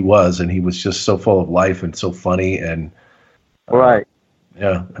mean he was, and he was just so full of life and so funny and right.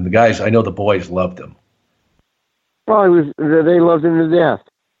 Yeah, and the guys, I know the boys loved him. Well, they loved him to death.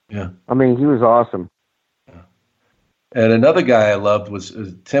 Yeah. I mean, he was awesome. And another guy I loved was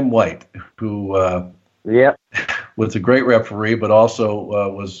Tim White, who was a great referee, but also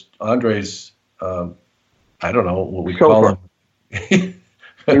was Andre's, I don't know what we call him,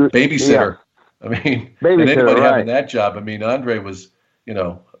 babysitter. Yeah. I mean, and anybody having that job, I mean, Andre was, an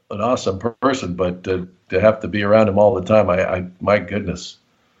awesome person, but to have to be around him all the time, I my goodness.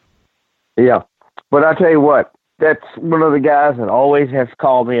 Yeah, but I tell you what, that's one of the guys that always has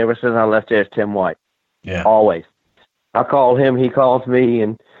called me ever since I left there is Tim White. Yeah, always. I call him, he calls me,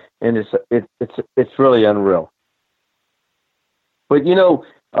 and it's really unreal. But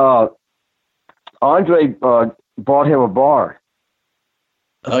Andre bought him a bar.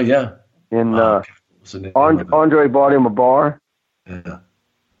 Oh yeah, and Andre bought him a bar. Yeah,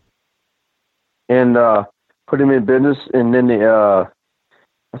 and put him in business, and then I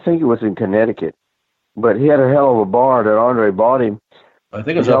think it was in Connecticut, but he had a hell of a bar that Andre bought him. I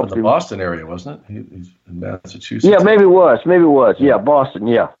think it was up in the Boston area, wasn't it? He's in Massachusetts. Yeah, maybe it was. Yeah, Boston.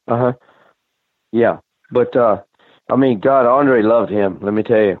 Yeah. Yeah, but I mean, God, Andre loved him. Let me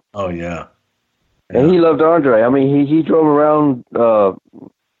tell you. Oh yeah. And he loved Andre. I mean, he drove around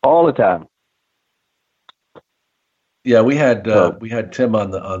all the time. Yeah, we had Tim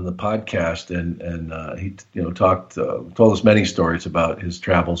on the podcast, and he told us many stories about his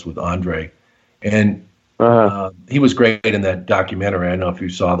travels with Andre, and he was great in that documentary. I don't know if you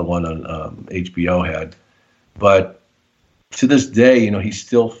saw the one on HBO had, but to this day, he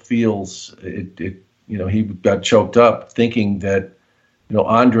still feels it. He got choked up thinking that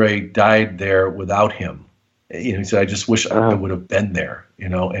Andre died there without him. He said, "I just wish I would have been there."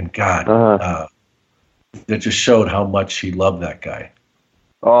 And God. That just showed how much he loved that guy.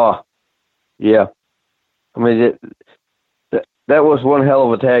 Oh, yeah. I mean, that was one hell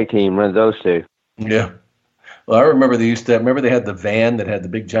of a tag team, those two. Yeah. Well, I remember they had the van that had the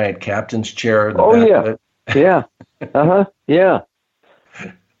big giant captain's chair in the Oh back yeah, of it. yeah, yeah.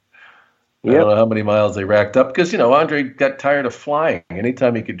 I don't know how many miles they racked up because, Andre got tired of flying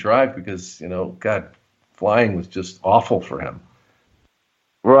anytime he could drive because, God, flying was just awful for him.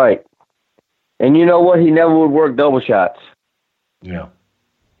 Right. And you know what? He never would work double shots. Yeah.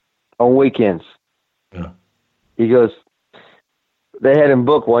 On weekends. Yeah. He goes, they had him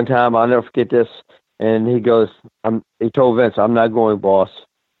booked one time. I'll never forget this. And he goes, he told Vince, I'm not going, boss.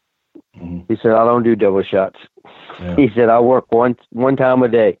 Mm-hmm. He said, I don't do double shots. Yeah. He said, I work one time a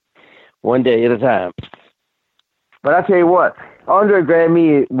day. One day at a time. But I tell you what, Andre grabbed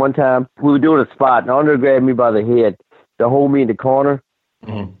me one time. We were doing a spot, and Andre grabbed me by the head to hold me in the corner.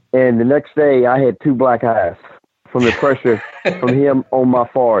 Mm-hmm. And the next day, I had 2 black eyes from the pressure from him on my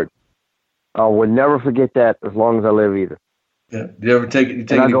forehead. I will never forget that as long as I live either. Yeah. Did you ever take any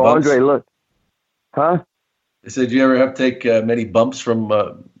and I go, bumps? Andre, look. Huh? I said, did you ever have to take many bumps from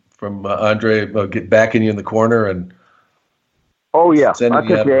Andre get backing you in the corner and? Oh yeah, I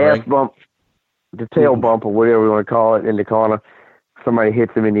took the ass bump, the tail bump, or whatever you want to call it, in the corner. Somebody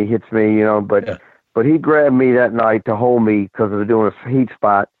hits him and he hits me, But he grabbed me that night to hold me because we were doing a heat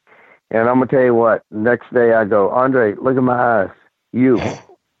spot. And I'm gonna tell you what. Next day I go, Andre, look at my eyes. You,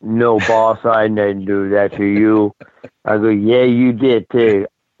 no boss, I didn't do that to you. I go, yeah, you did too.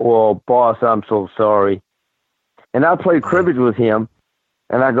 Well, boss, I'm so sorry. And I played cribbage with him,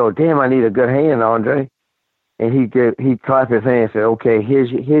 and I go, damn, I need a good hand, Andre. And he clapped his hands and said, okay,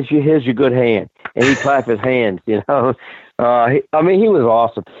 here's your good hand. And he clapped his hands, He was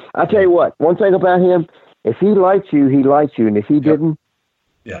awesome. I tell you what, one thing about him, if he liked you, he liked you. And if he didn't,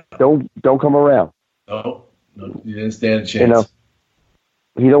 don't come around. No, you didn't stand a chance.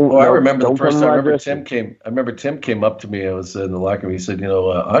 He don't. I remember the first time. I remember Tim came up to me. I was in the locker room. He said,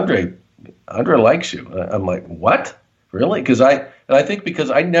 Andre likes you. I'm like, what? Really? Because I think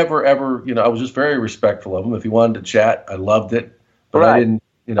because I never ever, I was just very respectful of him. If he wanted to chat, I loved it, but I didn't,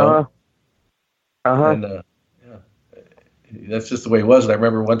 And that's just the way it was. And I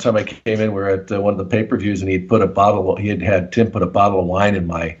remember one time I came in, we were at one of the pay-per-views, and Tim put a bottle of wine in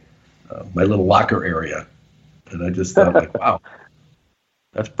my little locker area, and I just thought, like, wow,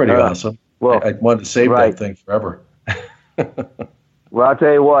 that's pretty awesome. Well, I wanted to save that thing forever. Well, I'll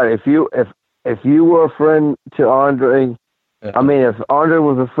tell you what, if you were a friend to Andre, if Andre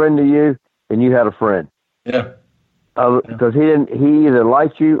was a friend to you, then you had a friend. Yeah. Because he either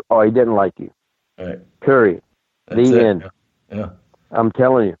liked you or he didn't like you. Right. Period. That's the it. end. Yeah. I'm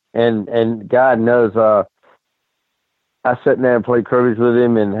telling you. And God knows, I sit there and play cribbage with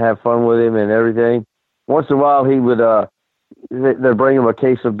him and have fun with him and everything. Once in a while, he would, they'd bring him a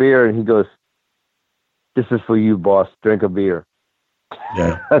case of beer, and he goes, this is for you, boss. Drink a beer.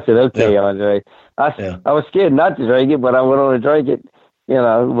 Yeah. I said, okay, Andre. I was scared not to drink it, but I went on to drink it,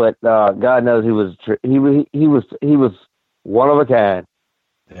 but God knows he was one of a kind.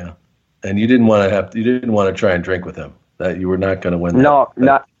 Yeah. And you didn't want to try and drink with him. That you were not going to win that.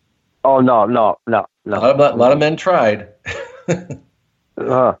 No. A lot of men tried. I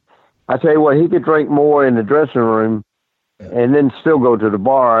tell you what, he could drink more in the dressing room and then still go to the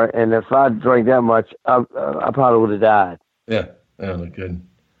bar. And if I drank that much, I probably would have died. Yeah. Oh, good.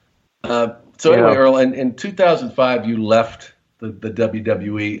 So anyway, Earl, in 2005, you left the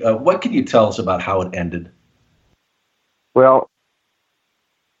WWE. What can you tell us about how it ended? Well,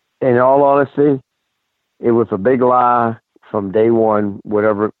 in all honesty, it was a big lie from day one.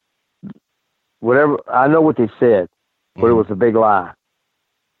 Whatever. I know what they said, but it was a big lie.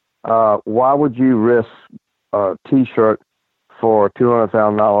 Why would you risk a T-shirt for a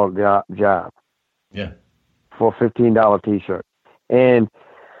 $200,000 job? Yeah. For a $15 T-shirt. And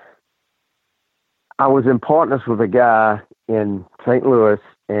I was in partners with a guy in St. Louis,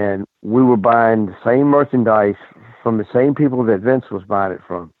 and we were buying the same merchandise from the same people that Vince was buying it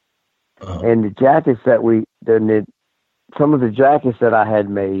from. Uh-huh. And the jackets some of the jackets that I had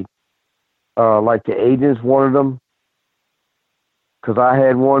made, like the agents wanted them, because I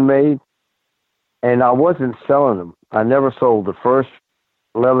had one made, and I wasn't selling them. I never sold the first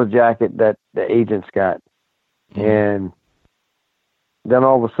leather jacket that the agents got. Mm-hmm. And then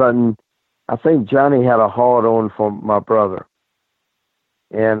all of a sudden, I think Johnny had a hard-on for my brother.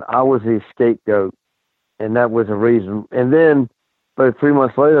 And I was his scapegoat. And that was the reason. And then, but 3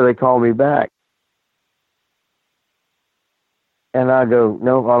 months later, they called me back. And I go,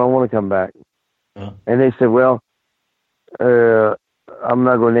 no, I don't want to come back. Uh-huh. And they said, well, I'm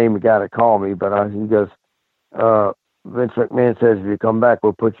not going to name the guy that called me, but he goes, Vince McMahon says if you come back,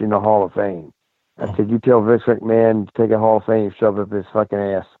 we'll put you in the Hall of Fame. I said, you tell Vince McMahon to take a Hall of Fame and shove it up his fucking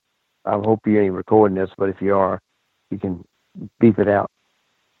ass. I hope you ain't recording this, but if you are, you can beep it out.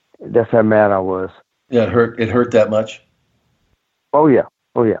 That's how mad I was. Yeah, it hurt that much? Oh, yeah.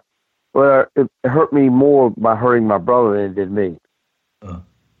 Well, it hurt me more by hurting my brother than it did me.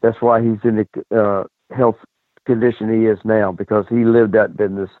 That's why he's in the health condition he is now, because he lived that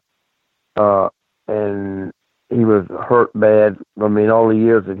business, and he was hurt bad. I mean, all the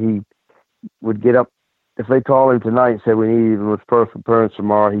years that he would get up, if they called him tonight and said we need him with first appearance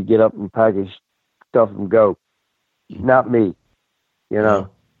tomorrow, he'd get up and pack his stuff and go. Not me, you know.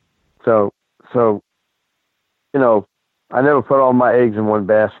 So, you know, I never put all my eggs in one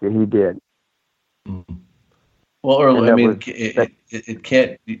basket. He did. Well, Earl, I mean, it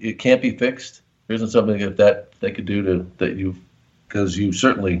can't be fixed. There isn't something that they could do because you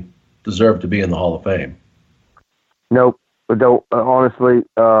certainly deserve to be in the Hall of Fame. Nope. Don't honestly.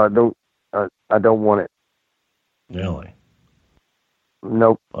 Don't. I don't want it. Really?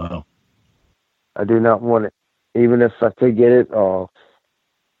 Nope. Wow. I do not want it. Even if I could get it down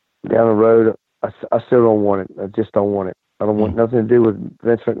the road, I still don't want it. I just don't want it. I don't want nothing to do with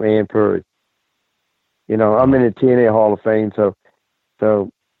Vince McMahon, period. You know, I'm in the TNA Hall of Fame, so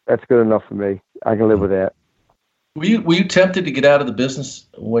that's good enough for me. I can live with that. Were you tempted to get out of the business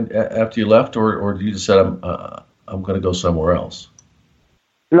after you left, or you just said I'm going to go somewhere else?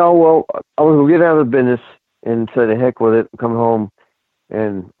 No, well, I was going to get out of the business and say the heck with it, come home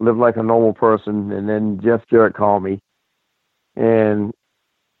and live like a normal person. And then Jeff Jarrett called me, and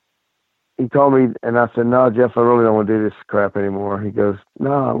he called me, and I said, "No, Jeff, I really don't want to do this crap anymore." He goes,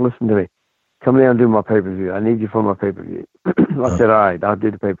 "No, listen to me. Come down and do my pay-per-view. I need you for my pay-per-view." I said, "All right, I'll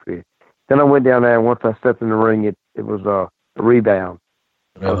do the pay-per-view." Then I went down there, and once I stepped in the ring, it was a rebound.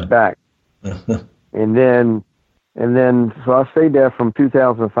 Really? I was back. And then, so I stayed there from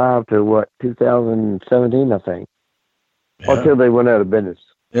 2005 to 2017, I think, until they went out of business.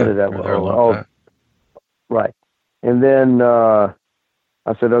 Yeah, that was a long time. Right. And then I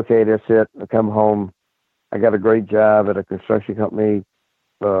said, okay, that's it. I come home. I got a great job at a construction company.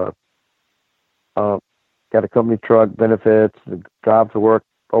 Got a company truck, benefits, drive to work,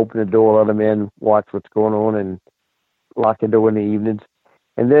 open the door, let them in, watch what's going on, and lock the door in the evenings.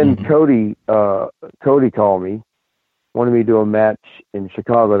 And then Cody called me, wanted me to do a match in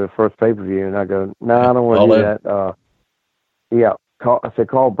Chicago, the first pay-per-view, and I go, no, I don't want to do that. I said,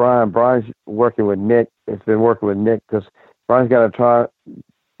 call Brian. Brian's working with Nick. It's been working with Nick because Brian's got a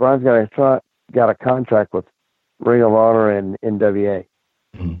contract with Ring of Honor and NWA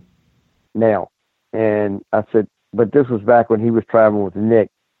now. And I said, but this was back when he was traveling with Nick.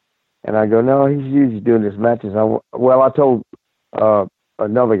 And I go, no, he's usually doing his matches. I told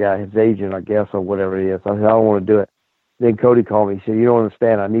another guy, his agent, I guess, or whatever it is. I said, I don't want to do it. Then Cody called me. He said, you don't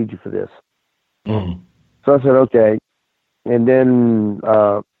understand. I need you for this. So I said, okay. And then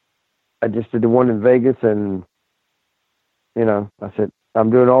I just did the one in Vegas, and, you know, I said,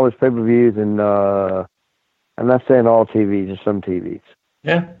 I'm doing all these pay-per-views, and I'm not saying all TVs, just some TVs.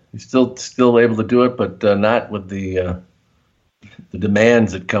 Yeah, you're still able to do it, but not with the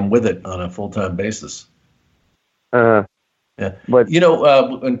demands that come with it on a full-time basis. Yeah, but you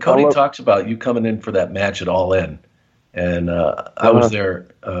know, when Cody talks about you coming in for that match at All In, and I was there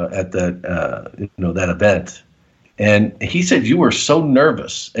at that that event, and he said you were so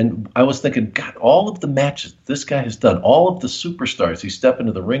nervous, and I was thinking, God, all of the matches this guy has done, all of the superstars he stepped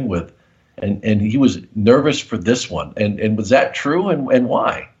into the ring with. And he was nervous for this one. And was that true? And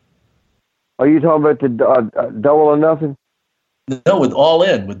why? Are you talking about the Double or Nothing? No, with All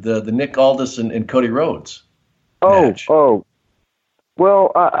In, with the Nick Aldis and Cody Rhodes. Match. Well,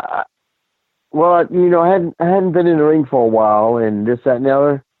 I hadn't been in the ring for a while, and this, that, and the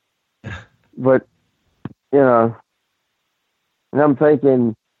other. But you know, and I'm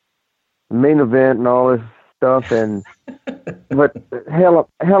thinking main event and all this stuff, and but hell,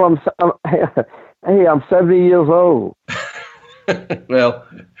 I'm 70 years old. Well,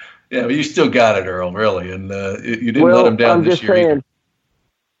 yeah, but you still got it, Earl, really, and you didn't let him down I'm this year saying,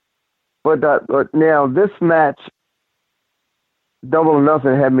 either. But now this match, Double or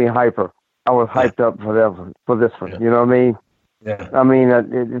Nothing, had me hyper. I was hyped up for this one. You know what I mean? Yeah. I mean,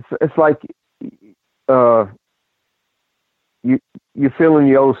 it's like you're feeling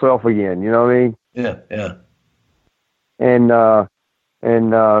your old self again. You know what I mean? Yeah. And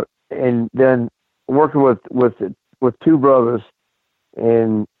then working with two brothers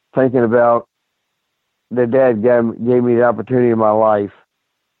and thinking about their dad gave me the opportunity in my life.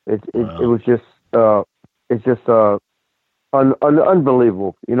 It was just it's just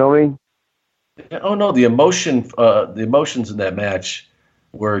unbelievable. You know what I mean? Oh no, the emotions in that match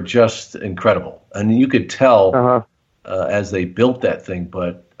were just incredible, and you could tell as they built that thing.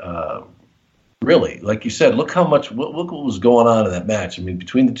 But really, like you said, look what was going on in that match. I mean,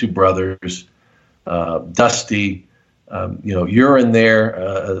 between the two brothers, Dusty, you're in there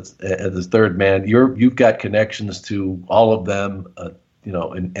as the third man. You've got connections to all of them,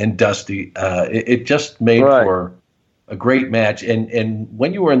 and Dusty. It just made for a great match. And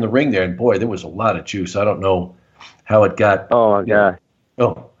when you were in the ring there, and boy, there was a lot of juice. I don't know how it got. Oh my God.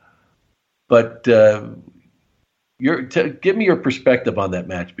 But give me your perspective on that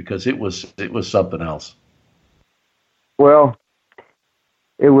match, because it was something else. Well,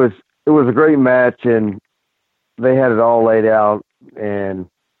 it was a great match, and they had it all laid out, and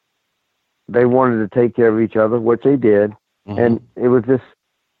they wanted to take care of each other, which they did. Mm-hmm. And it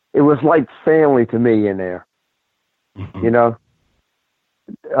was like family to me in there. Mm-hmm.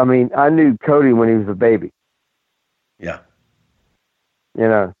 I mean, I knew Cody when he was a baby. Yeah.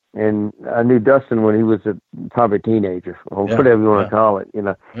 And I knew Dustin when he was probably a teenager, or whatever you want to call it.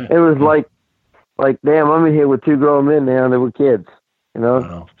 Yeah. It was like, damn, I'm in here with two grown men now, and they were kids.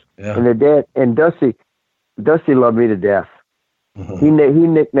 Wow. Yeah. And their dad, and Dusty loved me to death. Mm-hmm. He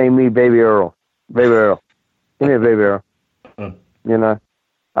nicknamed me Baby Earl. Baby Earl. Come here, Baby Earl.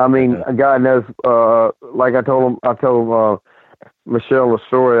 I mean, God knows, like I told Michelle the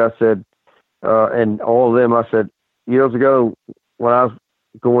story, I said, and all of them, I said, years ago, when I was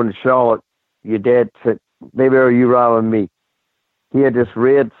going to Charlotte, your dad said, Baby Earl, you ride with me. He had this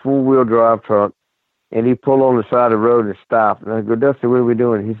red four-wheel drive truck, and he pulled on the side of the road and stopped. And I go, Dusty, what are we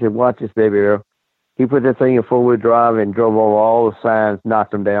doing? He said, watch this, Baby Earl. He put that thing in four-wheel drive and drove over all the signs,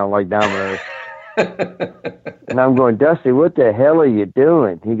 knocked them down like dominoes. And I'm going, Dusty, what the hell are you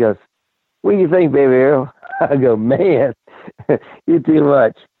doing? He goes, what do you think, Baby Earl? I go, man, you too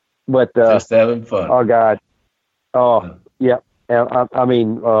much. But just having fun. Oh, God. Oh, yeah. I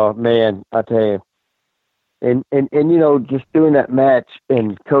mean, man, I tell you. And just doing that match,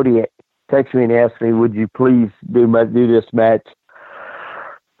 and Cody texted me and asked me, would you please do this match?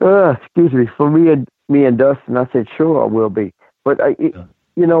 Excuse me, for me and Dustin. I said, sure, I will be. But it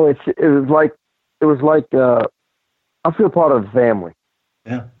was like I feel part of the family.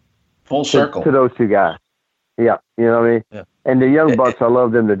 Yeah, full circle to those two guys. Yeah, you know what I mean. Yeah. And the Young Bucks, I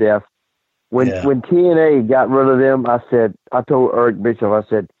love them to death. When TNA got rid of them, I told Eric Bishop, I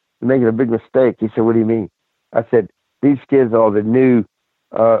said, you're making a big mistake. He said, what do you mean? I said, these kids are the new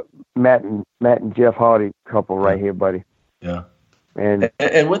Matt and Jeff Hardy couple right here, buddy. Yeah. And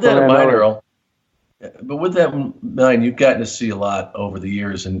with that in mind, Earl, but with that in mind, you've gotten to see a lot over the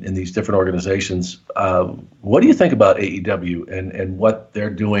years in these different organizations. What do you think about AEW and what they're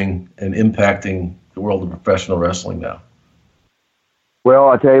doing and impacting the world of professional wrestling now? Well,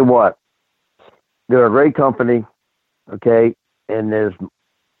 I tell you what, they're a great company, okay, and there's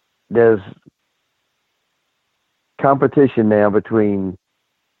competition now between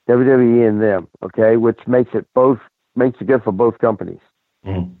WWE and them, okay, which makes it good for both companies.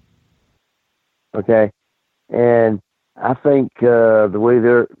 Mm-hmm. Okay, and I think the way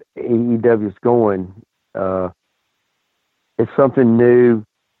their AEW is going, it's something new.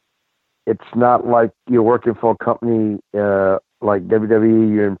 It's not like you're working for a company like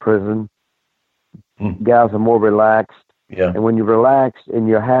WWE. You're in prison. Mm-hmm. Guys are more relaxed. Yeah. And when you're relaxed and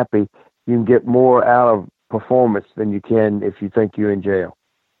you're happy, you can get more out of performance than you can if you think you're in jail.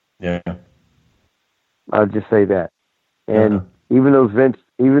 Yeah. I'll just say that. And even those Vince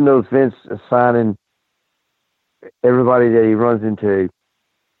are signing everybody that he runs into,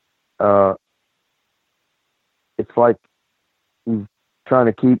 it's like he's trying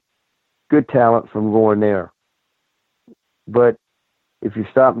to keep good talent from going there. But if you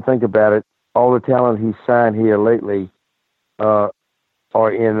stop and think about it, all the talent he's signed here lately are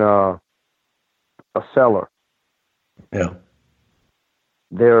in a cellar. Yeah.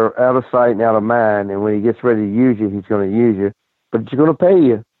 They're out of sight and out of mind, and when he gets ready to use you, he's going to use you. But he's going to pay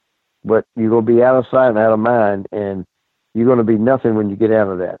you. But you're going to be out of sight and out of mind, and you're going to be nothing when you get out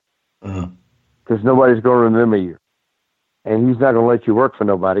of that. Because nobody's going to remember you. And he's not going to let you work for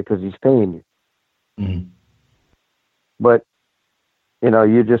nobody because he's paying you. Mm-hmm. But,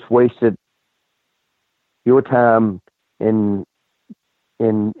 you just wasted your time and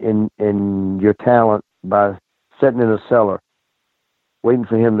your talent by sitting in a cellar, waiting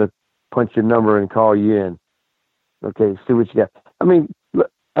for him to punch your number and call you in. Okay, see what you got. I mean,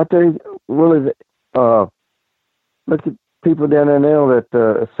 look, I tell you, really, look at people down there now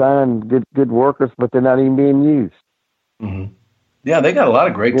that assign good workers, but they're not even being used. Mm-hmm. Yeah, they got a lot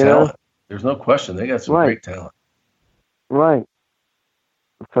of great talent. There's no question. They got some great talent. Right.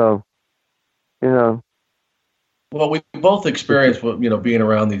 So, Well, we both experienced, being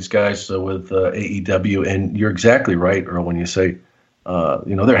around these guys with AEW, and you're exactly right, Earl, when you say,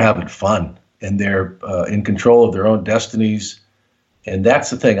 they're having fun and they're in control of their own destinies. And that's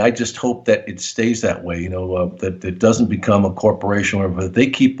the thing. I just hope that it stays that way, that it doesn't become a corporation. But if they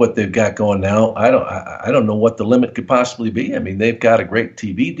keep what they've got going now, I don't know what the limit could possibly be. I mean, they've got a great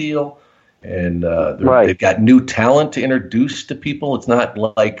TV deal, and they've got new talent to introduce to people. It's not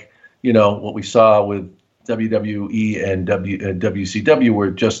like, what we saw with WWE and WCW,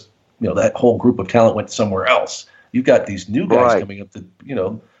 where just, that whole group of talent went somewhere else. You've got these new guys coming up that,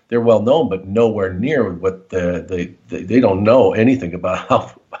 they're well known, but nowhere near what they don't know anything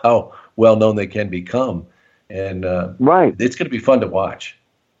about how well known they can become, and it's going to be fun to watch.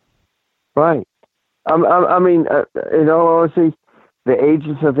 Right. I mean, in all honesty, the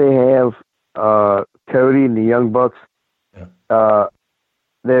agents that they have, Cody and the Young Bucks,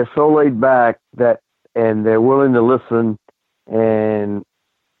 they're so laid back and they're willing to listen and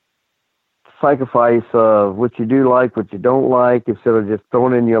sacrifice of what you do like, what you don't like, instead of just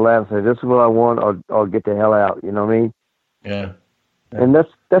throwing it in your lap and say, this is what I want, or get the hell out, you know what I mean? Yeah. And that's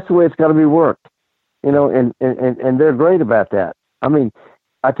the way it's got to be worked, and they're great about that. I mean,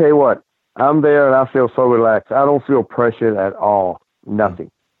 I tell you what, I'm there and I feel so relaxed. I don't feel pressured at all. Nothing.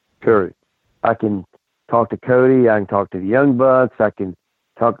 Period. I can talk to Cody, I can talk to the Young Bucks, I can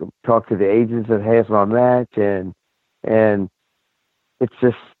talk to the agents that has my match, and it's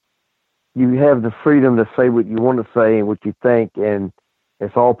just, you have the freedom to say what you want to say and what you think, and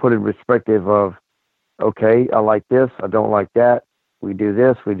it's all put in perspective of, okay, I like this, I don't like that, we do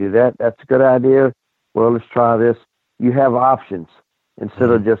this, we do that, that's a good idea, well, let's try this. You have options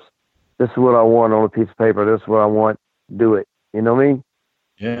instead of just, this is what I want on a piece of paper, this is what I want, do it. You know what I mean?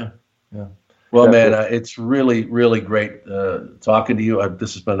 Yeah. Well, man, it's really, really great talking to you.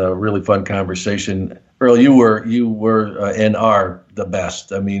 This has been a really fun conversation. Earl, you were and are the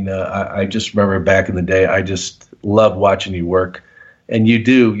best. I mean, I just remember back in the day, I just loved watching you work. And you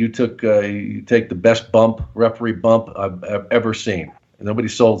take the best referee bump I've ever seen. Nobody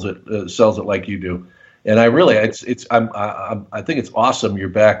sells it like you do. And I think it's awesome you're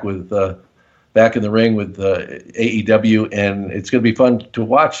back back in the ring with AEW, and it's going to be fun to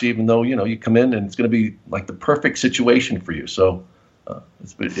watch, even though, you come in and it's going to be like the perfect situation for you. So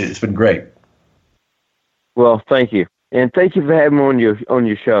it's been great. Well, thank you. And thank you for having me on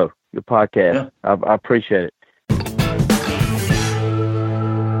your show, your podcast. Yeah. I appreciate it.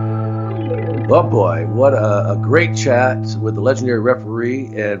 Oh boy, what a great chat with the legendary referee,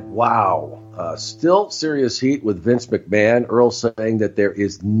 and wow, still serious heat with Vince McMahon. Earl saying that there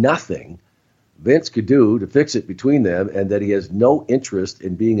is nothing Vince could do to fix it between them, and that he has no interest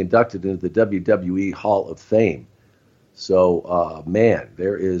in being inducted into the WWE Hall of Fame. So, man,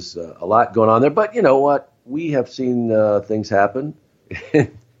 there is a lot going on there. But you know what? We have seen things happen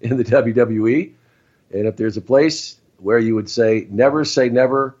in the WWE, and if there's a place where you would say never, it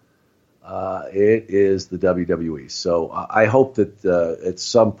is the WWE. So I hope that at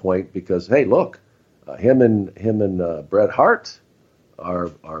some point, because hey, look, him and Bret Hart are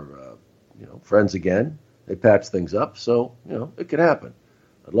friends again. They patch things up, so it could happen.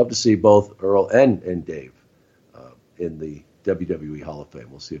 I'd love to see both Earl and Dave in the WWE Hall of Fame.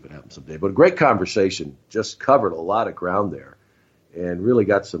 We'll see if it happens someday. But a great conversation. Just covered a lot of ground there, and really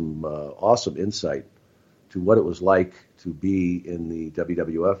got some awesome insight to what it was like to be in the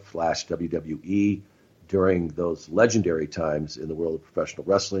WWF/WWE during those legendary times in the world of professional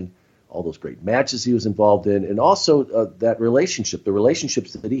wrestling, all those great matches he was involved in, and also the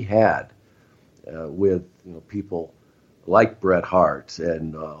relationships that he had with people like Bret Hart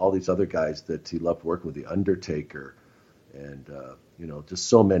and all these other guys that he loved working with, The Undertaker, and just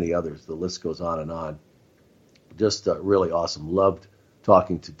so many others. The list goes on and on. Just really awesome. Loved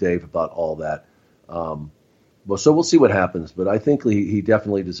talking to Dave about all that. So we'll see what happens, but I think he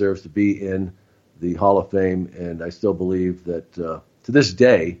definitely deserves to be in the Hall of Fame, and I still believe that to this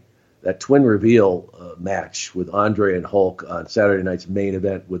day, that twin reveal match with Andre and Hulk on Saturday night's main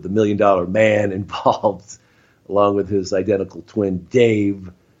event with the $1 Million Man involved, along with his identical twin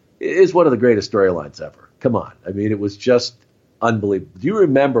Dave, is one of the greatest storylines ever. Come on. I mean, it was just unbelievable. Do you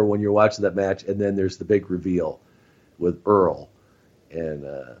remember when you're watching that match, and then there's the big reveal with Earl, and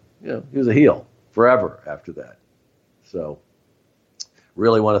he was a heel forever after that. So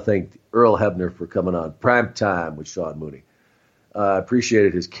really want to thank Earl Hebner for coming on Prime Time with Sean Mooney.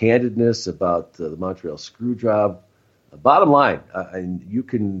 Appreciated his candidness about the Montreal Screwjob. Bottom line, and you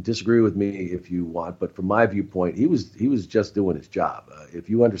can disagree with me if you want, but from my viewpoint, he was just doing his job. If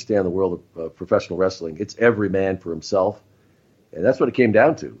you understand the world of professional wrestling, it's every man for himself, And that's what it came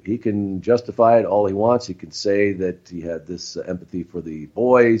down to. He can justify it all he wants. He can say that he had this empathy for the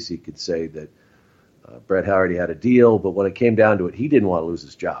boys. He could say that Brett Howard had a deal. But when it came down to it, he didn't want to lose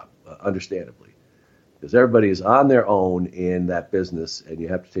his job, understandably. Because everybody is on their own in that business, and you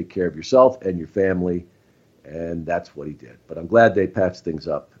have to take care of yourself and your family, and that's what he did. But I'm glad they patched things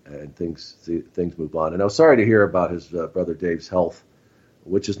up and things move on. And I was sorry to hear about his brother Dave's health,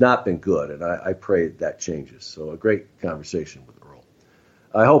 which has not been good, and I pray that changes. So a great conversation with Earl.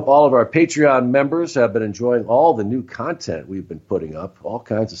 I hope all of our Patreon members have been enjoying all the new content we've been putting up, all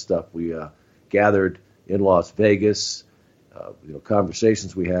kinds of stuff we gathered in Las Vegas,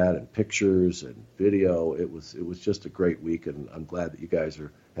 conversations we had and pictures and video. It was just a great week, and I'm glad that you guys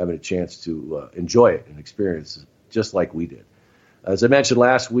are having a chance to enjoy it and experience it just like we did. As I mentioned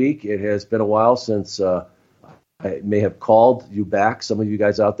last week, it has been a while since I may have called you back, some of you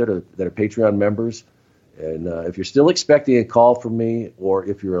guys out there that are Patreon members. And if you're still expecting a call from me, or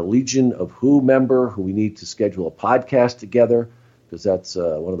if you're a Legion of Who member who we need to schedule a podcast together, because that's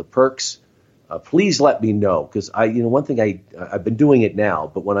one of the perks, please let me know. Because one thing I've been doing it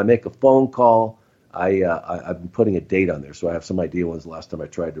now, but when I make a phone call, I've been putting a date on there, so I have some idea when's the last time I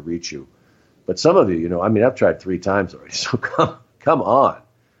tried to reach you. But some of you, I've tried 3 times already, so come on.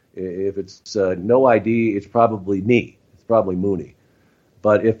 If it's no ID, it's probably me. It's probably Mooney.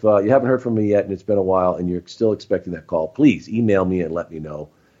 But if you haven't heard from me yet and it's been a while and you're still expecting that call, please email me and let me know.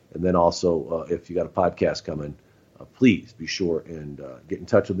 And then also, if you got a podcast coming, please be sure and get in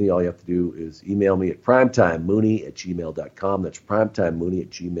touch with me. All you have to do is email me at primetimemooney@gmail.com. That's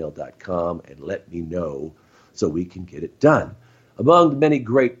primetimemooney@gmail.com, and let me know so we can get it done. Among the many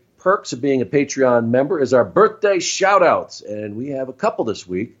great perks of being a Patreon member is our birthday shout-outs, and we have a couple this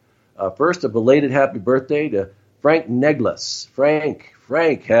week. First, a belated happy birthday to Frank Neglis. Frank,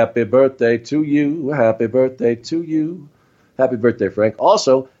 happy birthday to you. Happy birthday to you. Happy birthday, Frank.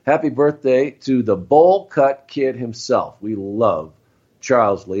 Also, happy birthday to the bowl cut kid himself. We love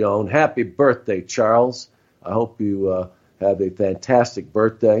Charles Leone. Happy birthday, Charles. I hope you have a fantastic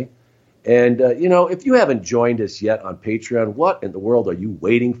birthday. And, if you haven't joined us yet on Patreon, what in the world are you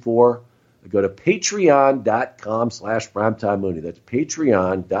waiting for? Go to patreon.com/primetimemooney. That's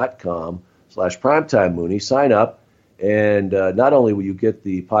patreon.com/primetimemooney. Sign up, and not only will you get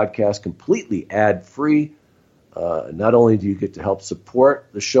the podcast completely ad-free, not only do you get to help support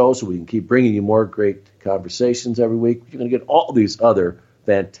the show so we can keep bringing you more great conversations every week, but you're going to get all these other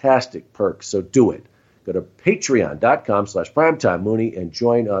fantastic perks. So do it. Go to patreon.com/primetimemooney and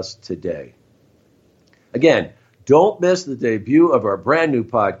join us today. Again, don't miss the debut of our brand new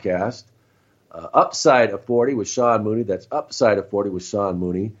podcast, Upside of 40 with Sean Mooney. That's Upside of 40 with Sean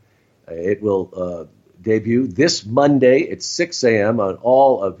Mooney. It will debut this Monday at 6 a.m. on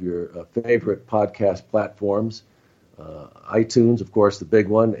all of your favorite podcast platforms. iTunes, of course, the big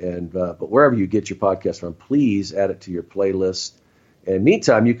one. But wherever you get your podcast from, please add it to your playlist. And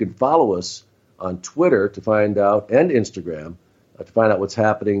meantime, you can follow us on Twitter to find out, and Instagram, to find out what's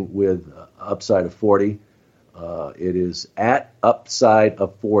happening with Upside of 40. It is at Upside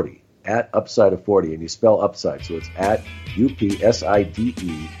of 40. At Upside of 40, and you spell upside, so it's at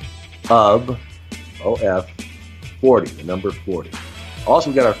UPSIDE of OF 40, the number 40. Also,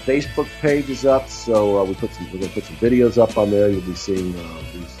 we got our Facebook page is up, so we're going to put some videos up on there. You'll be seeing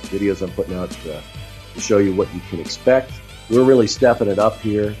these videos I'm putting out to show you what you can expect. We're really stepping it up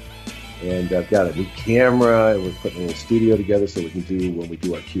here, and I've got a new camera, and we're putting a studio together so we can do, when we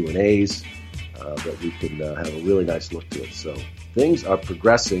do our Q&As, that we can have a really nice look to it. So things are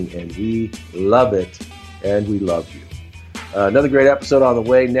progressing, and we love it, and we love you. Another great episode on the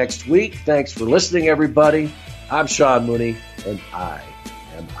way next week. Thanks for listening, everybody. I'm Sean Mooney, and I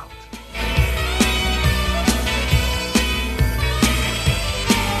am out.